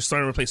that? Because you're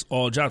starting to replace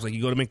all jobs. Like,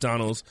 you go to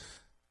McDonald's,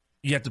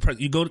 you have to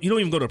you don't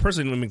even go to a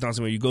person in McDonald's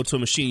anymore. You go to a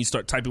machine, you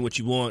start typing what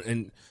you want,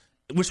 and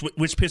which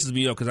pisses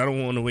me off because I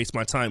don't want to waste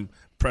my time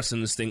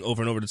pressing this thing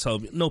over and over to tell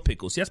me no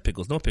pickles, yes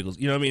pickles, no pickles.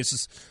 You know what I mean? It's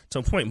just to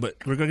a point, but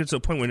we're going to get to a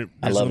point where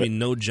there's going to be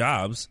no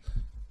jobs.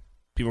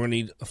 People are going to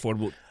need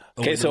affordable.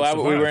 Okay, so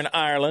we were in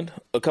Ireland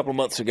a couple of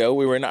months ago.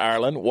 We were in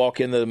Ireland,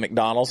 walk into the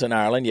McDonald's in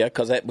Ireland,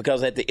 because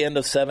at the end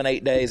of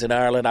 7-8 days in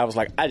Ireland, I was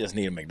like, I just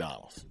need a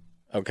McDonald's,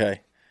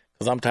 okay?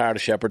 Because I'm tired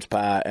of shepherd's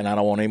pie, and I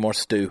don't want any more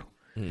stew,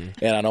 and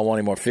I don't want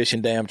any more fish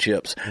and damn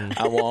chips.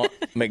 I want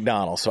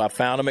McDonald's. So I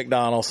found a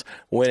McDonald's,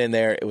 went in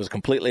there. It was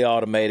completely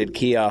automated,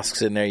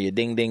 kiosks in there. You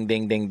ding, ding,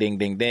 ding, ding, ding,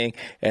 ding, ding,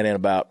 and then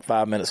about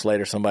 5 minutes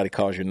later, somebody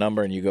calls your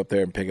number, and you go up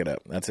there and pick it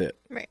up. That's it.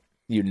 Right.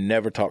 You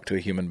never talk to a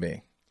human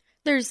being.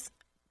 There's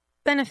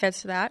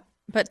benefits to that,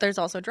 but there's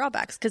also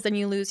drawbacks because then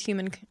you lose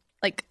human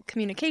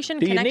communication.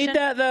 Do you connection. need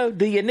that though?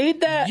 Do you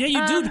need that? Yeah,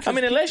 you do. I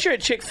mean, unless you're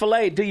at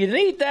Chick-fil-A, do you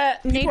need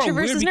that? Nature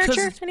versus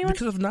nurture. Anyone?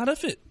 Because of not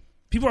of it.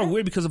 People are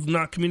weird because of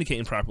not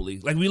communicating properly.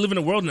 Like, we live in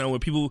a world now where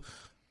people,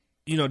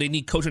 they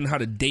need coaching on how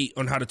to date,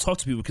 on how to talk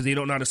to people because they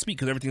don't know how to speak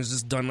because everything's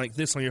just done like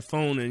this on your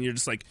phone, and you're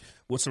just like,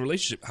 what's the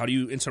relationship? How do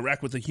you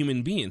interact with a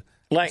human being?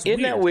 Like,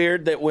 isn't that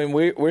weird that when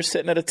we're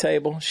sitting at a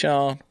table,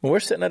 Sean, when we're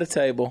sitting at a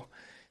table,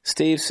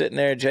 Steve's sitting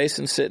there,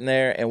 Jason's sitting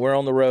there, and we're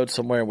on the road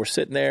somewhere, and we're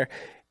sitting there,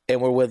 and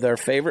we're with our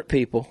favorite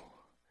people,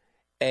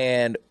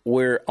 and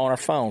we're on our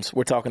phones.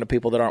 We're talking to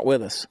people that aren't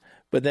with us.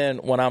 But then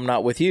when I'm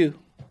not with you,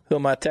 who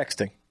am I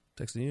texting?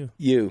 Texting you.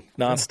 You,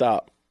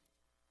 nonstop.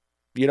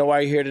 You know why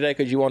you're here today?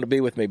 Because you want to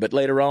be with me. But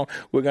later on,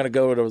 we're going to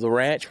go to the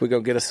ranch. We're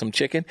going to get us some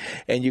chicken,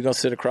 and you're going to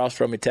sit across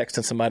from me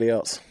texting somebody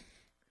else.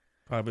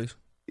 Probably.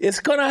 It's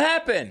going to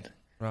happen.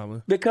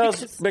 Probably.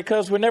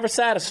 Because we're never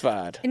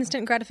satisfied.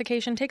 Instant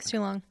gratification takes too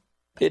long.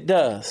 It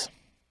does.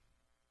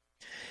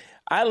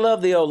 I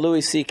love the old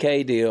Louis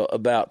C.K. deal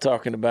about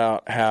talking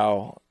about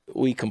how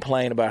we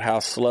complain about how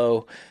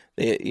slow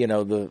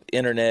the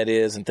internet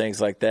is and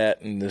things like that,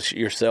 and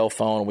your cell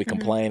phone, and we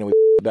complain and we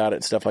about it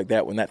and stuff like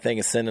that when that thing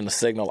is sending a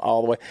signal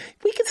all the way.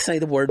 We could say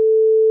the word.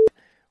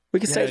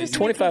 We could say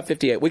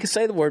 2558. We could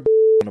say the word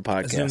on the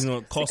podcast. As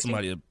going to call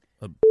somebody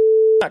I'm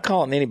not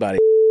calling anybody,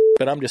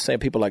 but I'm just saying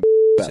people like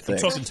about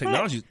things. Talking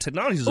technology.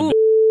 Technology is a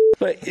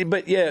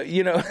but yeah,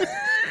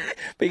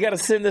 but you got to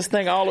send this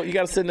thing you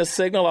got to send this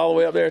signal all the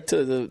way up there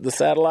to the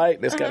satellite.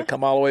 And it's got to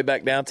come all the way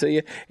back down to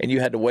you, and you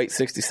had to wait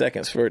 60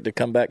 seconds for it to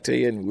come back to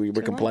you, and we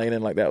were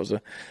complaining like that was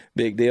a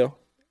big deal.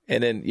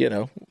 And then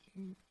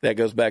that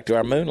goes back to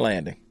our moon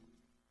landing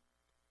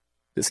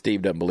that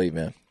Steve doesn't believe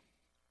in.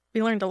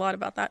 We learned a lot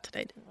about that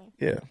today, didn't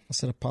we? Yeah, I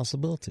said a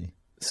possibility.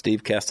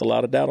 Steve cast a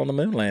lot of doubt on the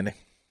moon landing.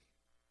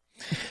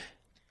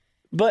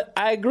 But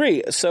I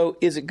agree. So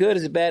is it good?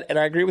 Is it bad? And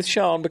I agree with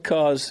Sean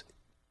because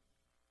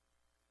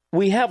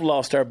we have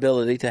lost our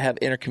ability to have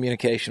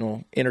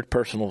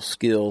interpersonal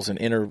skills and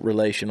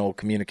interrelational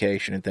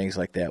communication and things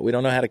like that. We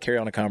don't know how to carry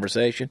on a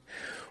conversation.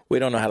 We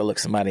don't know how to look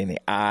somebody in the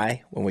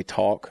eye when we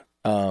talk.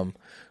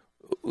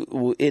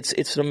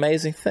 It's an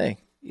amazing thing.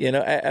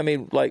 I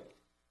mean, like,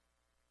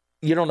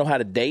 you don't know how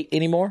to date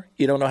anymore.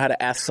 You don't know how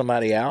to ask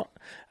somebody out.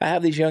 I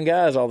have these young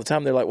guys all the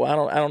time. They're like,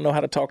 well, I don't know how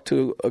to talk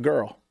to a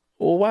girl.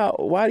 Well,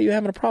 why are you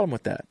having a problem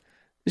with that?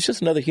 It's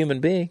just another human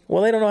being.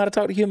 Well, they don't know how to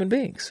talk to human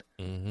beings.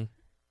 Mm-hmm.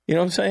 You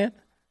know what I'm saying?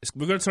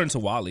 We're going to turn into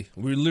WALL-E.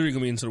 We're literally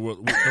going to be into the world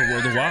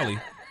of WALL-E.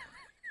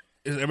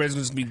 Everybody's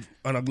going to be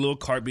on a little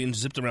cart being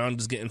zipped around,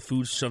 just getting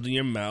food shoved in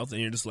your mouth,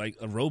 and you're just like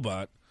a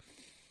robot.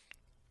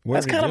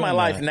 That's kind of my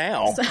life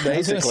now,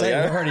 basically.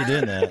 We're already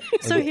doing that.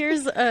 So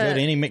here's go to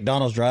any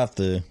McDonald's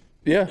drive-thru.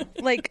 Yeah.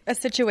 Like a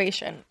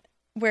situation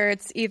where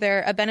it's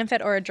either a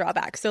benefit or a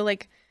drawback. So,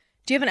 like,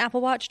 do you have an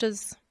Apple Watch?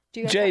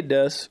 Jade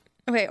does.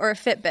 Okay, or a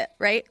Fitbit,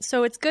 right?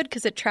 So it's good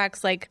because it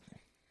tracks, like,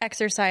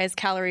 exercise,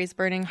 calories,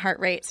 burning, heart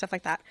rate, stuff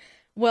like that.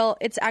 Well,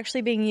 it's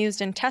actually being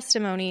used in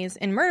testimonies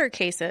in murder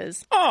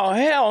cases. Oh,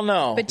 hell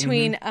no.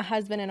 Between a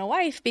husband and a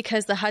wife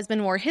because the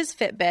husband wore his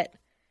Fitbit,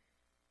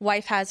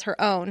 wife has her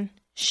own,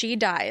 she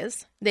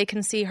dies, they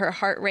can see her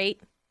heart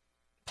rate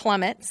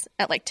plummets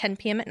at like 10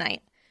 p.m. at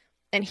night,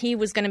 and he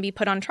was going to be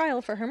put on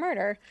trial for her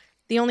murder.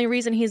 The only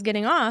reason he's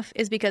getting off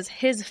is because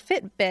his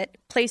Fitbit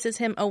places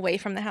him away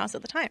from the house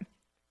at the time.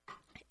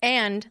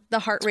 And the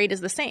heart rate is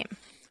the same.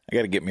 I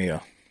got to get me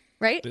a...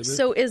 Right?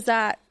 So is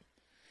that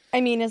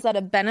I mean, is that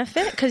a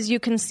benefit? Because you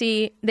can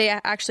see they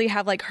actually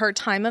have like her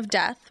time of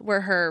death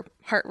where her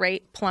heart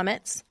rate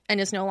plummets and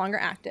is no longer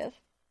active.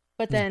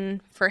 But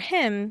then for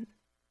him,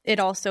 it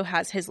also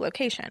has his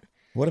location.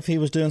 What if he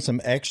was doing some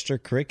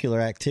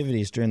extracurricular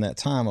activities during that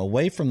time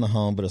away from the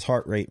home, but his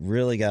heart rate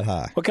really got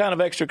high? What kind of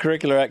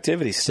extracurricular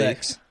activities,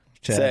 Steve? Sex.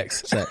 Chad.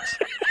 Sex.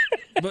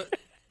 But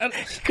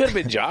Could have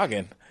been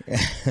jogging.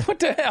 What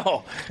the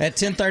hell? At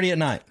 10:30 at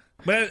night.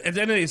 But at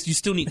the end of the day, you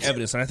still need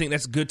evidence, and I think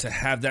that's good to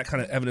have that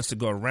kind of evidence to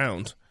go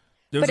around.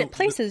 But it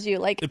places you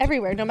like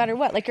everywhere, no matter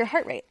what, like your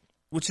heart rate.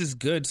 Which is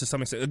good to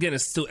some extent. Again,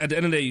 it's still at the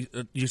end of the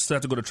day, you still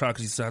have to go to trial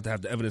because you still have to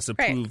have the evidence to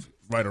prove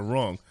right or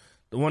wrong.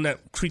 The one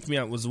that creeped me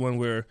out was the one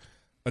where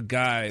a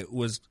guy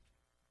was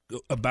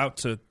about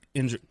to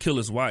kill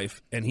his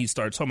wife, and he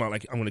started talking about,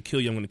 like, I'm going to kill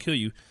you, I'm going to kill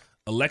you.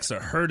 Alexa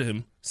heard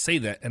him say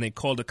that, and they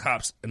called the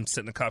cops and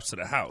sent the cops to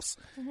the house.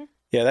 Mm-hmm.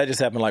 Yeah, that just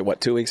happened like,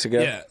 2 weeks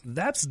ago? Yeah,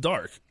 that's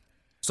dark.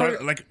 So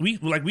we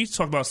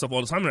talk about stuff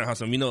all the time in our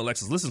house, and we know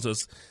Alexa's listens to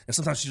us, and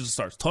sometimes she just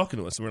starts talking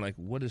to us, and we're like,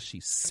 what is she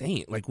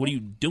saying? Like, what are you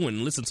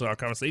doing? Listen to our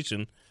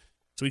conversation.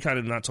 So we kind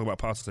of not talk about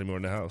politics anymore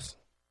in the house.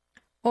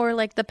 Or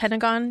like the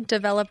Pentagon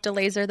developed a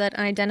laser that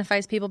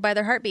identifies people by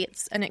their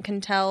heartbeats, and it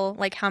can tell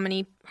like how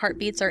many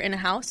heartbeats are in a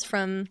house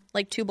from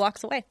like 2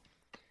 blocks away.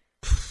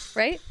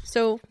 Right?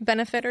 So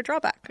benefit or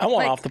drawback. I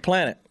want off the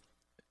planet.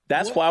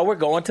 That's why we're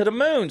going to the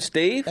moon,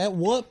 Steve. At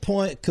what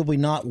point could we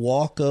not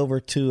walk over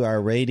to our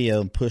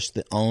radio and push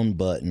the on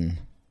button?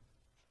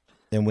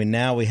 And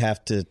we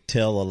have to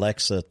tell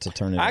Alexa to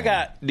turn it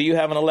on. Do you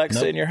have an Alexa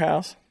Nope. in your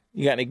house?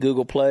 You got any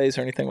Google Plays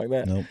or anything like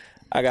that? Nope.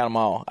 I got them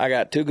all. I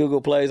got 2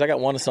 Google Plays. I got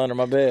one that's under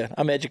my bed.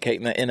 I'm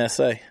educating the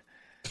NSA.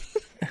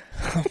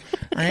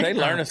 They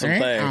learning some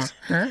things.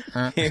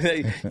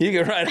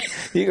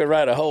 You can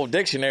write a whole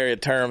dictionary of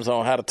terms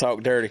on how to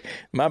talk dirty.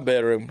 My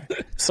bedroom.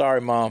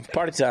 Sorry, Mom.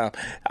 Party time.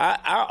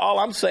 All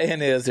I'm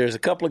saying is there's a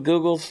couple of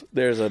Googles.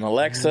 There's an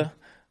Alexa.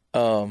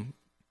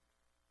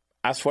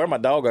 I swear my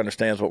dog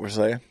understands what we're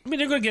saying. I mean,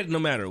 they're going to get it no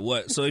matter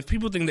what. So if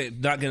people think that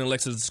not getting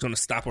Alexa is going to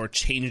stop or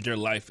change their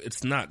life,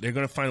 it's not. They're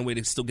going to find a way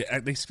to still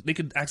get. They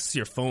could access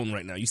your phone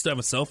right now. You still have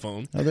a cell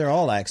phone. Oh, they're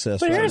all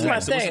access. But right here's now. my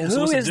thing: what's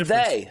who the is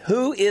difference? they?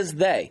 Who is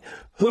they?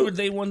 Who would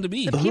they want to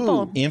be? The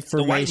people. Information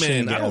The white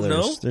man, I don't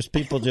gatherers. know. There's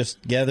people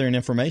just gathering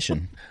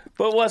information.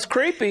 But what's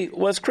creepy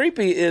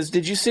is,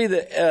 did you see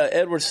the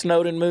Edward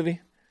Snowden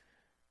movie?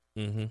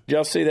 Mm-hmm. Did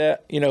y'all see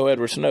that? You know who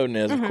Edward Snowden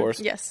is, of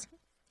course. Yes.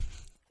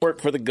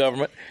 Worked for the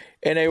government,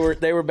 and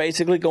they were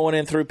basically going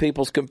in through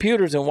people's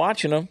computers and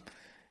watching them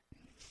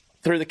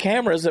through the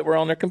cameras that were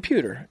on their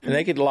computer, and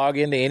they could log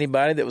into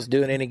anybody that was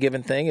doing any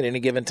given thing at any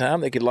given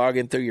time. They could log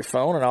in through your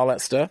phone and all that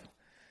stuff.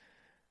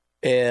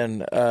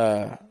 And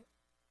I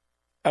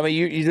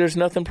mean, there's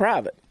nothing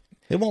private.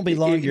 It won't be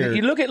long.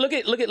 You look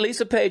at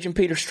Lisa Page and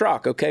Peter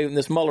Strzok, okay, in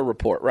this Mueller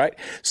report, right?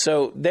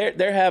 So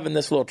they're having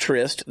this little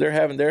tryst. They're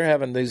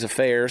having these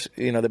affairs.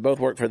 You know, they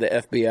both work for the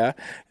FBI.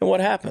 And what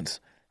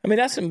happens? I mean,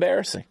 that's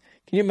embarrassing.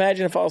 Can you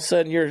imagine if all of a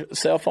sudden your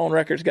cell phone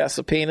records got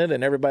subpoenaed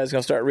and everybody's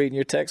going to start reading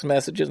your text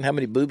messages and how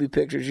many booby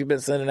pictures you've been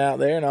sending out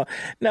there and all?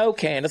 No,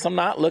 Candace, I'm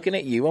not looking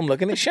at you. I'm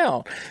looking at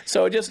Sean.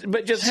 So just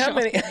how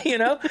many? You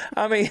know,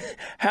 I mean,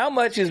 how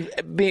much is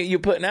you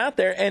putting out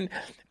there?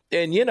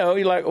 And you know,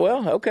 you're like,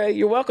 well, okay,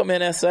 you're welcome,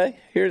 NSA.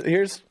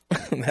 Here's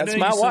that's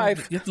my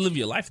wife. You have to live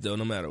your life though,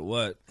 no matter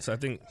what. So I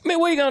mean,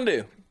 what are you gonna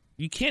do?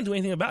 You can't do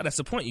anything about it. That's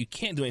the point. You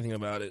can't do anything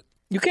about it.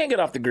 You can't get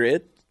off the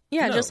grid.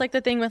 Yeah, No. just like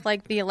the thing with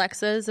like the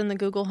Alexas and the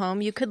Google Home,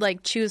 you could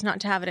like choose not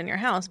to have it in your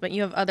house, but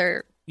you have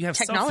other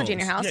technology in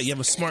your house. Yeah, you have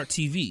a smart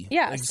TV.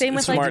 Yeah, Like, same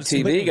with it's like Smart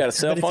TV, you got a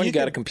cell but if phone, you you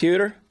got a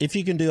computer. If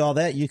you can do all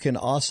that, you can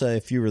also,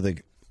 if you were the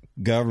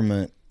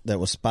government that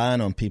was spying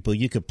on people,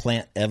 you could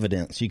plant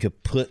evidence. You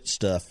could put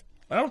stuff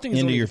I don't think it's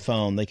into only, your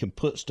phone. They can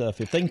put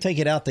stuff. If they can take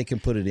it out, they can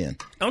put it in.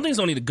 I don't think it's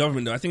only the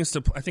government though. I think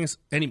it's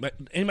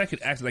anybody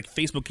could act like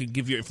Facebook could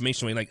give your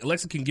information away. Like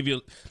Alexa can give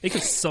you. They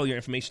could sell your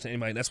information to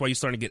anybody. That's why you're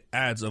starting to get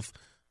ads of.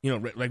 You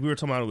know, like we were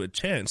talking about with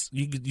Chance,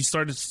 you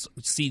start to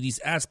see these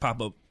ads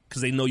pop up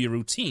because they know your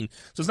routine.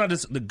 So it's not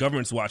just the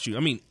government's watching you.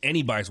 I mean,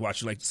 anybody's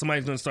watching you. Like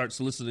somebody's going to start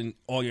soliciting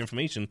all your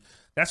information.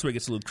 That's where it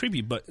gets a little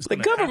creepy. But it's The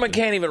government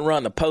can't even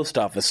run the post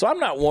office, so I'm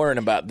not worrying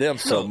about them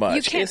so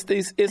much. It's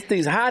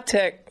these high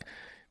tech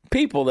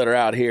people that are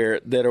out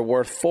here that are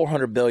worth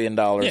 $400 billion,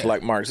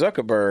 like Mark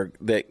Zuckerberg,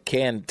 that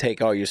can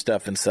take all your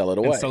stuff and sell it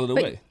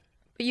away.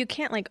 But you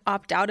can't like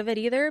opt out of it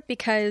either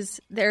because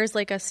there's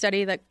like a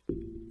study that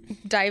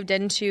dived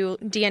into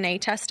DNA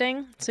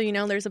testing. So, you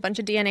know, there's a bunch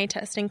of DNA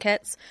testing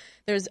kits.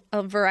 There's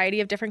a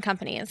variety of different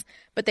companies.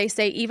 But they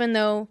say even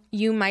though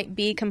you might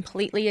be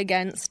completely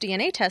against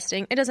DNA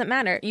testing, it doesn't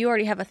matter. You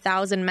already have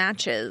 1,000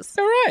 matches.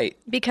 All right.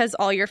 Because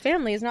all your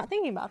family is not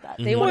thinking about that.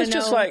 They Well, want it's to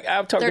know just like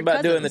I've talked their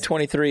about doing the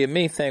cousins.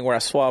 23andMe thing where I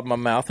swabbed my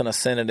mouth and I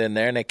sent it in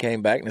there and they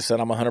came back and they said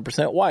I'm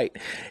 100% white.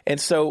 And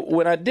so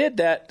when I did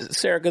that,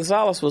 Sarah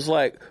Gonzalez was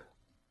like,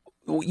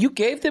 you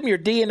gave them your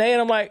DNA?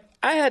 And I'm like,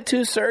 I had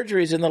 2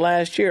 surgeries in the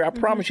last year. I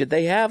promise you,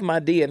 they have my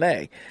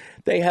DNA.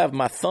 They have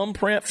my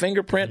thumbprint,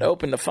 fingerprint to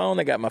open the phone.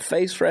 They got my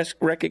face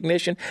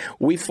recognition.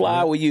 We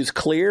fly. We use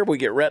Clear. We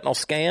get retinal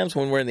scans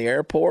when we're in the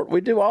airport.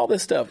 We do all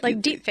this stuff.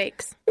 Like deep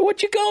fakes.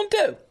 What you gonna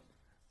do?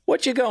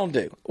 What you gonna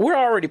do? We're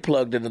already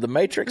plugged into the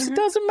Matrix. It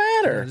doesn't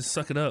matter. Yeah, just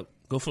suck it up.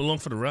 Go along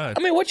for the ride.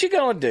 I mean, what you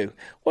gonna do?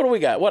 What do we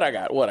got? What I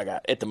got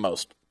at the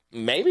most?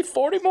 Maybe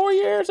 40 more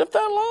years, if that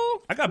long.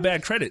 I got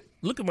bad credit.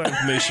 Look at my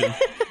information.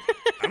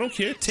 I don't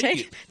care.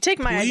 Take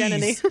my Please.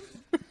 identity.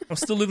 I'm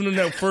still living in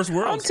that first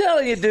world. I'm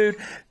telling you, dude,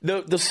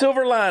 the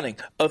silver lining,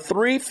 a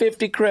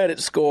 350 credit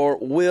score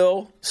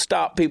will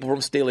stop people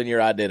from stealing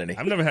your identity.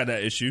 I've never had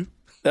that issue.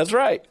 That's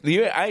right.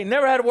 I ain't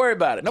never had to worry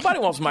about it. Nobody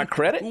wants my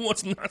credit. Who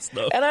wants my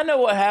stuff? And I know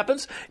what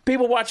happens.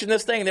 People watching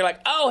this thing, they're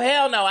like, oh,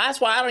 hell no. That's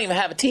why I don't even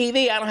have a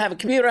TV. I don't have a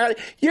computer.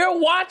 You're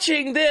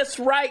watching this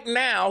right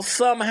now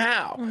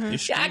somehow.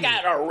 I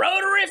got a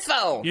rotary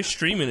phone. You're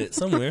streaming it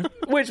somewhere.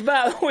 Which,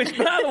 by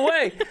the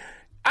way,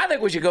 I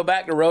think we should go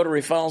back to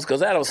rotary phones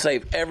because that'll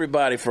save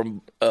everybody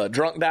from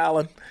drunk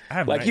dialing. I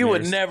have like, you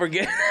would nightmares. never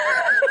get...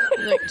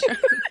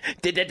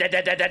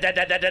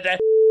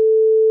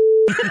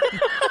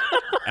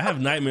 I have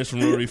nightmares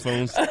from rotary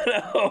phones.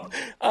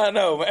 I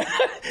know, man.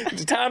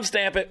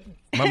 Timestamp it.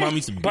 My mom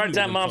used to beat me Part with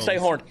time them mom phones. stay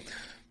horned.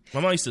 My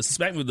mom used to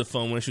smack me with the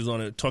phone when she was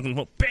on it, talking the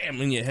phone, bam,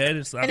 in your head.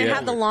 It's like, And it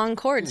had the long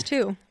cords,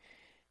 too.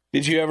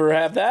 Did you ever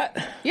have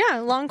that? Yeah,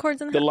 long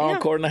cords in the The house. long yeah.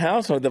 cord in the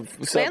house or the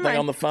something Landline.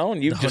 on the phone?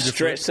 You just 100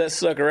 stretch that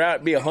sucker out.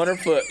 It'd be 100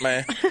 foot,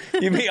 man.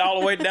 You'd be all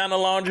the way down the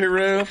laundry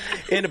room,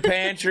 in the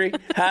pantry,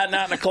 hiding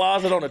out in the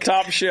closet on the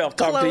top shelf,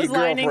 talking to your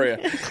Clotheslining.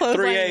 girlfriend. 3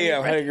 Clotheslining a.m.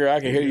 your Hey, girl, I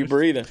can hear you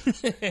breathing.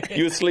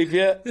 You asleep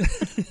yet?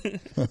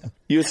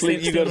 You asleep?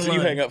 You Stay go on to the you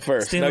line. hang up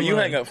first. Stay on No, the you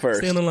line. hang up first.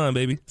 Stay on the line,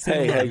 baby. Stay on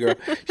Hey, the hey, line. girl.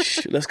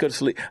 Shh, let's go to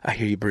sleep. I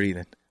hear you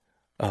breathing.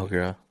 Oh,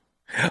 girl.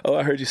 Oh,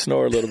 I heard you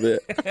snore a little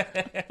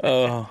bit.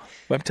 Oh,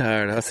 I'm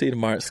tired. I'll see you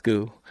tomorrow at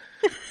school.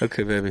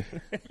 Okay, baby.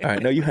 All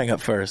right. No, you hang up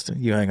first.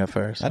 You hang up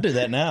first. I do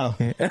that now.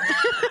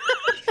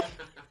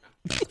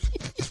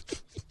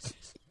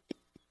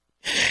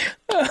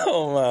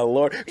 Oh, my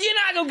Lord. You're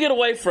not going to get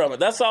away from it.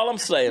 That's all I'm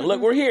saying. Look,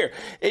 we're here.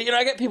 You know,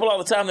 I get people all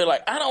the time. They're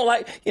like, I don't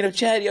like,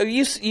 Chad,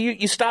 you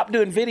stop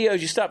doing videos.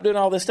 You stop doing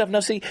all this stuff.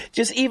 No, see,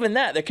 just even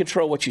that, they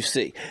control what you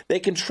see. They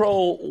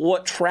control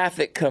what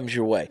traffic comes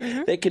your way.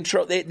 They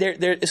control,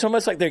 it's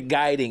almost like they're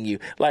guiding you.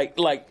 Like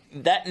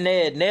that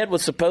Ned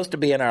was supposed to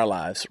be in our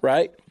lives,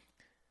 right?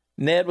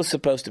 Ned was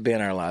supposed to be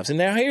in our lives. And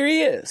now here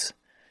he is.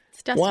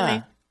 It's destiny.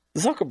 Why?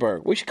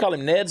 Zuckerberg. We should call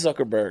him Ned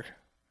Zuckerberg.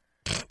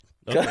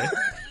 Okay.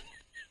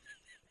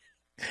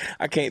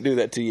 I can't do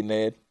that to you,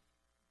 Ned.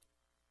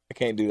 I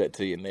can't do that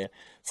to you, Ned.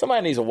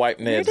 Somebody needs to wipe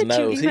Ned's did you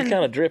nose. He's even-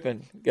 kind of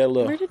dripping. Got a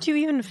little. Where did you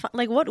even find,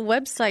 like, what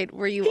website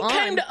were you He on?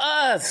 came to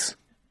us.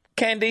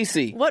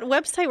 Candice. What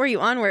website were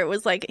you on where it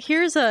was like,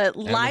 here's a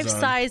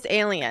life-size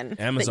alien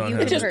Amazon that you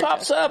has It could just purchase?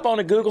 pops up on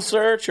a Google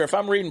search, or if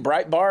I'm reading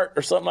Breitbart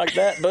or something like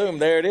that, boom,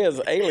 there it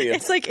is. Aliens.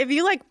 It's like, if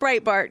you like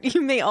Breitbart,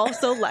 you may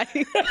also like...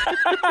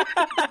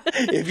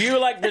 If you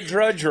like the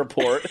Drudge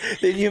Report,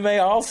 then you may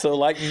also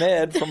like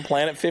Ned from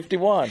Planet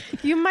 51.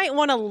 You might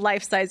want a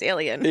life-size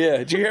alien. Yeah.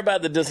 Did you hear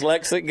about the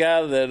dyslexic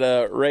guy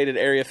that raided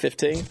Area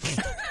 15?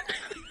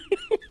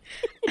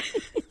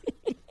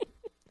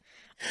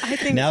 I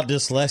think Now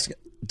dyslexics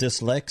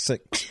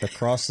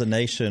across the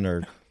nation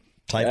are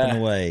typing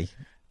away.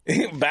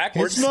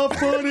 Backwards. It's not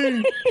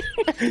funny.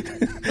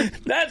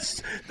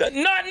 That's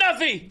not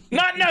Nuffy.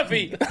 Not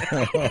Nuffy.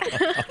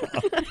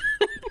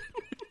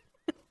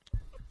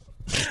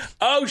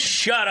 Oh,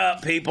 shut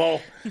up,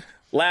 people.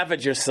 Laugh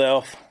at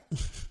yourself.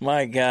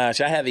 My gosh,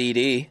 I have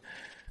ED.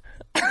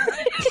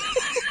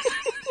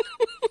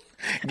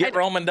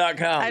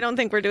 GetRoman.com. I don't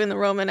think we're doing the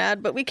Roman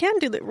ad, but we can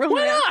do the Roman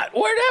Why ad. not?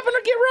 Where'd it happen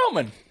to Get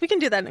Roman? We can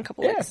do that in a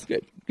couple Yeah, weeks.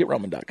 good.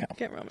 GetRoman.com.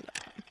 Get Roman.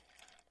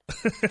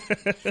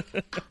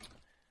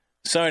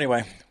 So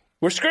anyway,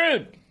 we're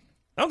screwed.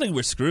 I don't think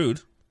we're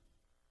screwed.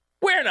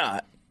 We're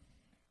not.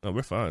 No,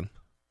 we're fine.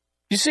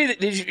 You see that?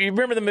 Did you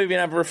remember the movie?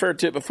 And I've referred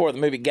to it before. The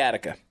movie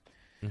Gattaca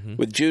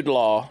with Jude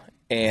Law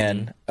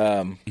and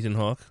Ethan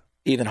Hawke.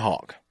 Ethan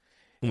Hawke,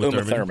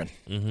 Uma Thurman.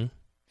 Mm-hmm.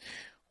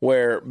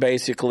 Where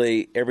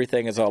basically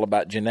everything is all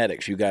about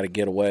genetics. You got to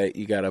get away.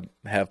 You got to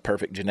have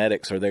perfect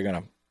genetics, or they're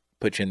going to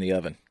put you in the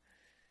oven.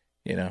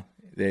 You know,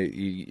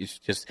 it's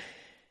just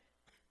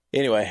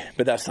anyway.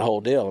 But that's the whole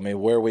deal. I mean,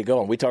 where are we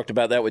going? We talked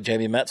about that with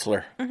Jamie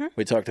Metzler.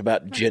 We talked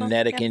about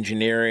genetic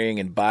engineering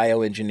and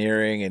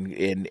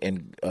bioengineering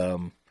and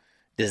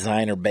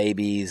designer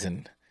babies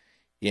and.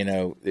 You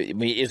know, I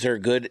mean, is there a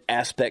good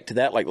aspect to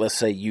that? Like, let's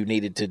say you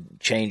needed to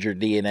change your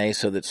DNA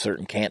so that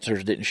certain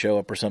cancers didn't show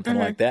up or something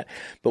like that.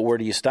 But where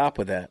do you stop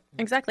with that?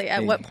 Exactly.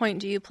 At what point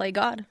do you play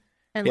God?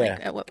 And like,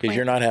 at what because point?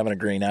 you're not having a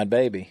green-eyed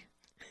baby.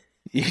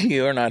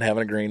 You're not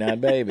having a green-eyed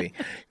baby.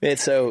 And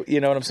so, you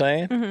know what I'm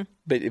saying?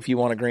 But if you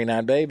want a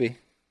green-eyed baby,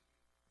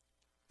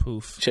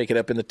 Poof. shake it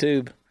up in the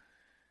tube.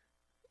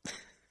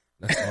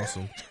 That's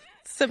awesome.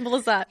 Simple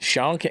as that.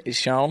 Sean,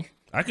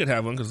 I could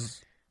have one because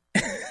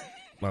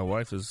my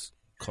wife is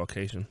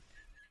Caucasian.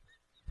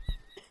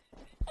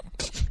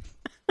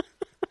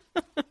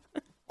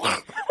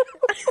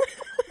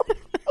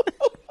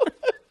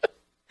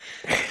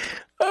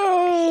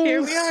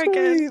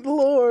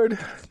 Lord.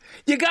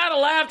 You gotta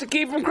laugh to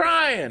keep from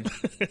crying.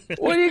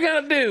 What are you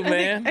gonna do,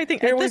 man? I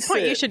think Here at we this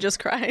point sit. you should just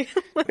cry.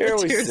 Let Here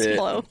the we tears sit.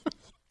 flow.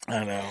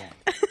 I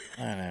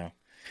know.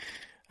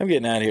 I'm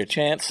getting out of here,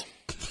 Chance.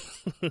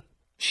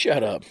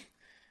 Shut up,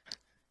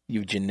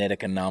 you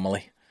genetic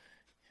anomaly.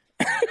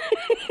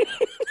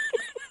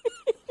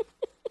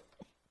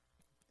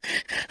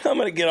 I'm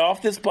going to get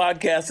off this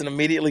podcast and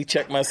immediately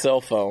check my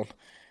cell phone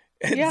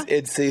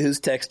and see who's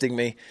texting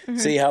me,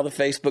 see how the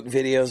Facebook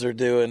videos are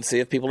doing, see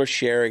if people are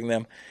sharing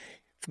them.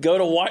 Go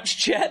to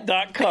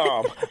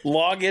watchchat.com.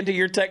 Log into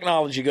your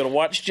technology. Go to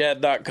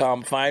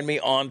watchchat.com. Find me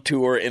on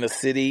tour in a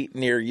city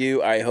near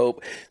you, I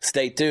hope.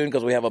 Stay tuned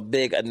because we have a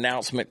big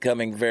announcement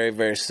coming very,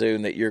 very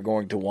soon that you're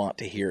going to want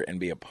to hear and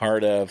be a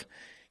part of.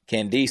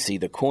 Candice,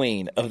 the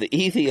queen of the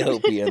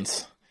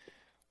Ethiopians.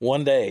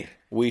 One day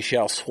we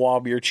shall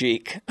swab your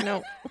cheek.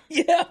 No.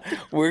 Yeah,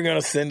 we're going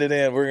to send it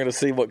in. We're going to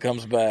see what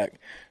comes back.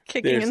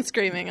 Kicking and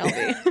screaming, I'll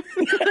be.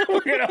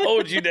 We're going to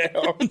hold you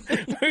down.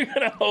 We're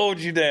going to hold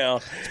you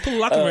down. Put a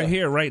lock of her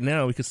hair right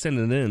now. We could send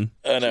it in.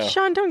 I know.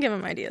 Sean, don't give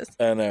him ideas.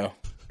 I know.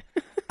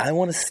 I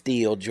want to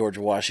steal George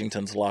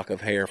Washington's lock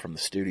of hair from the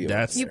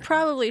studio. You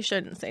probably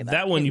shouldn't say that.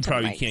 That one you into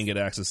probably mics. can't get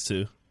access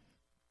to.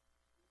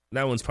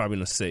 That one's probably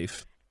in a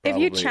safe. If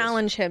you Probably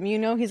challenge him, you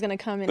know he's going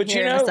to come in But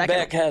here you in a know second.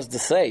 Beck has the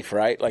safe,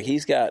 right? Like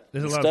he's got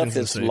There's a lot of stuff things in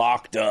the that's safe.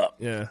 locked up.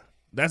 Yeah.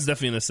 That's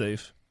definitely in a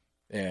safe.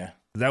 Yeah.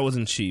 That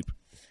wasn't cheap.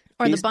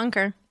 Or the he's-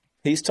 bunker.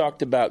 He's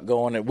talked about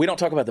going in. We don't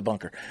talk about the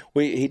bunker.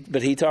 But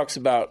he talks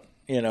about,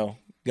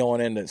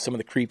 going into some of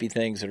the creepy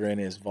things that are in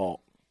his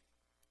vault.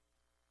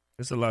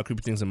 There's a lot of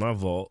creepy things in my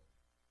vault.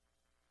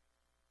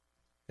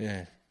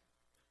 Yeah.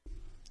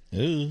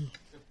 Ooh.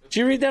 Did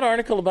you read that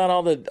article about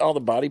all the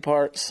body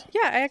parts?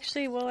 Yeah, I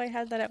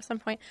had that at some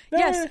point.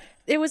 Yes,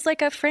 it was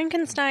like a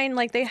Frankenstein,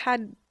 like they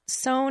had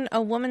sewn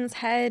a woman's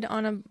head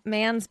on a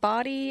man's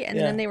body, and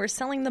then they were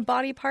selling the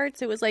body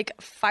parts. It was like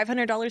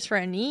 $500 for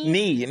a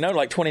knee.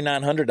 Like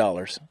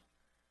 $2,900.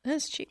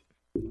 That's cheap.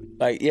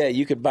 Like, yeah,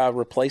 you could buy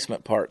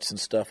replacement parts and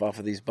stuff off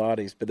of these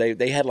bodies, but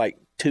they had like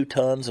 2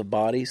 tons of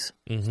bodies.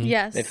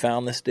 Yes. They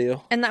found this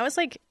deal. And that was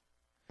like...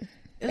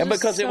 And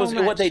because it was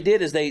what they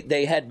did is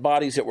they had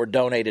bodies that were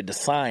donated to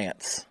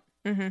science,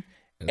 and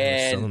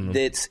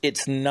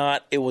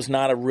it was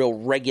not a real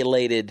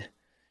regulated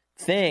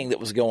thing that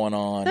was going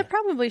on. That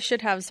probably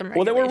should have some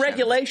Well, regulations. there were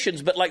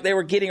regulations, but like they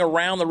were getting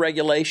around the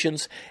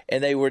regulations,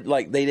 and they were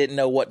like they didn't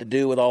know what to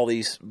do with all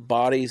these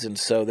bodies, and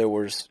so there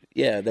was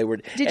they were.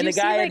 And the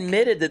guy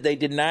admitted that they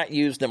did not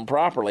use them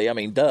properly. I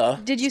mean, duh.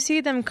 Did you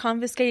see them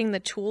confiscating the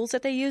tools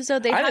that they used? Though I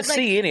didn't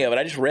see any of it.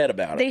 I just read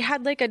about it. They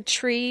had like a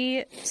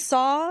tree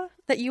saw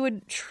that you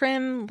would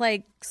trim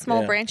like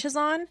small branches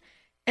on,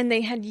 and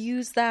they had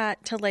used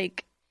that to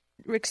like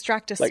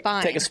extract a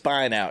spine. Take a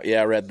spine out.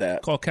 Yeah, I read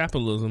that. Called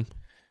capitalism.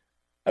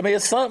 I mean,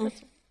 it's something.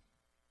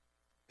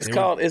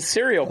 It's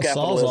serial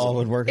capitalism. Sawzall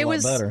would work a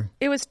lot better.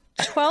 It was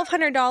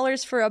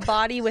 $1,200 for a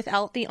body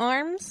without the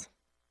arms.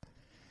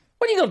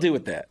 What are you gonna do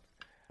with that?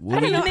 I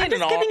don't know. I'm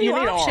just giving you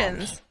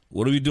options.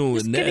 What are we doing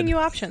with Just Ned? giving you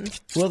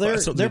options. Well, they're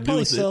Something to do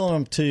probably with it. selling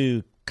them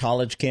to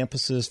college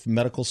campuses,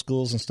 medical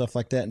schools, and stuff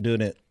like that, and doing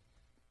it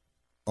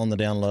on the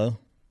down low.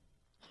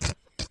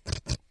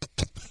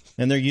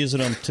 And they're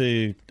using them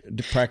to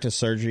practice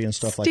surgery and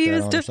stuff like that. Steve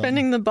is on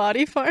defending the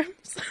body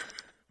farms.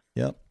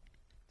 Yep.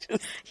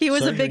 He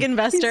was a big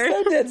investor. He's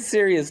so dead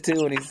serious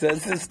too when he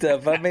says this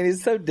stuff. I mean,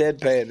 he's so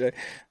deadpan.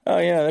 Oh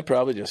yeah, they're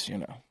probably just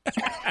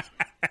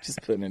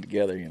just putting it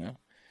together.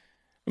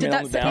 Did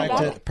that set you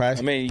back?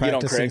 I mean, you get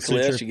on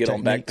Craigslist, you get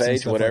on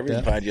Backpage, whatever,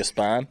 you find your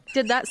spine.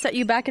 Did that set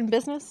you back in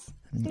business?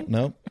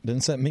 Nope,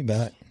 didn't set me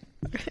back.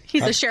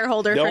 He's a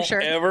shareholder for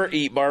sure. Don't ever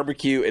eat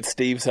barbecue at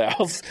Steve's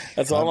house.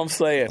 That's all I'm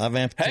saying. I've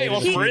amputated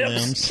want some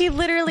ribs? He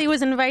literally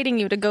was inviting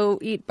you to go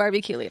eat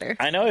barbecue later.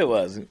 I know he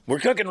was. We're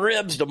cooking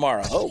ribs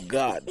tomorrow. Oh,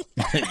 God.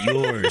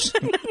 Yours.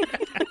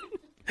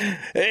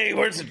 Hey,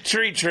 where's the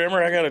tree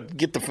trimmer? I got to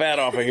get the fat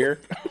off of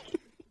here.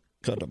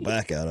 Cut the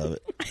back out of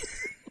it.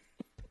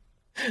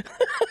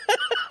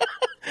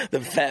 The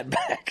fat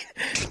back.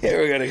 Here,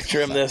 we're going to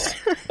trim this.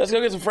 Let's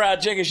go get some fried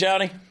chicken,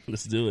 Shawnee.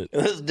 Let's do it.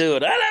 Let's do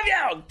it. I love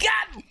y'all.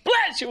 God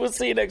bless you. We'll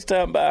see you next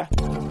time. Bye.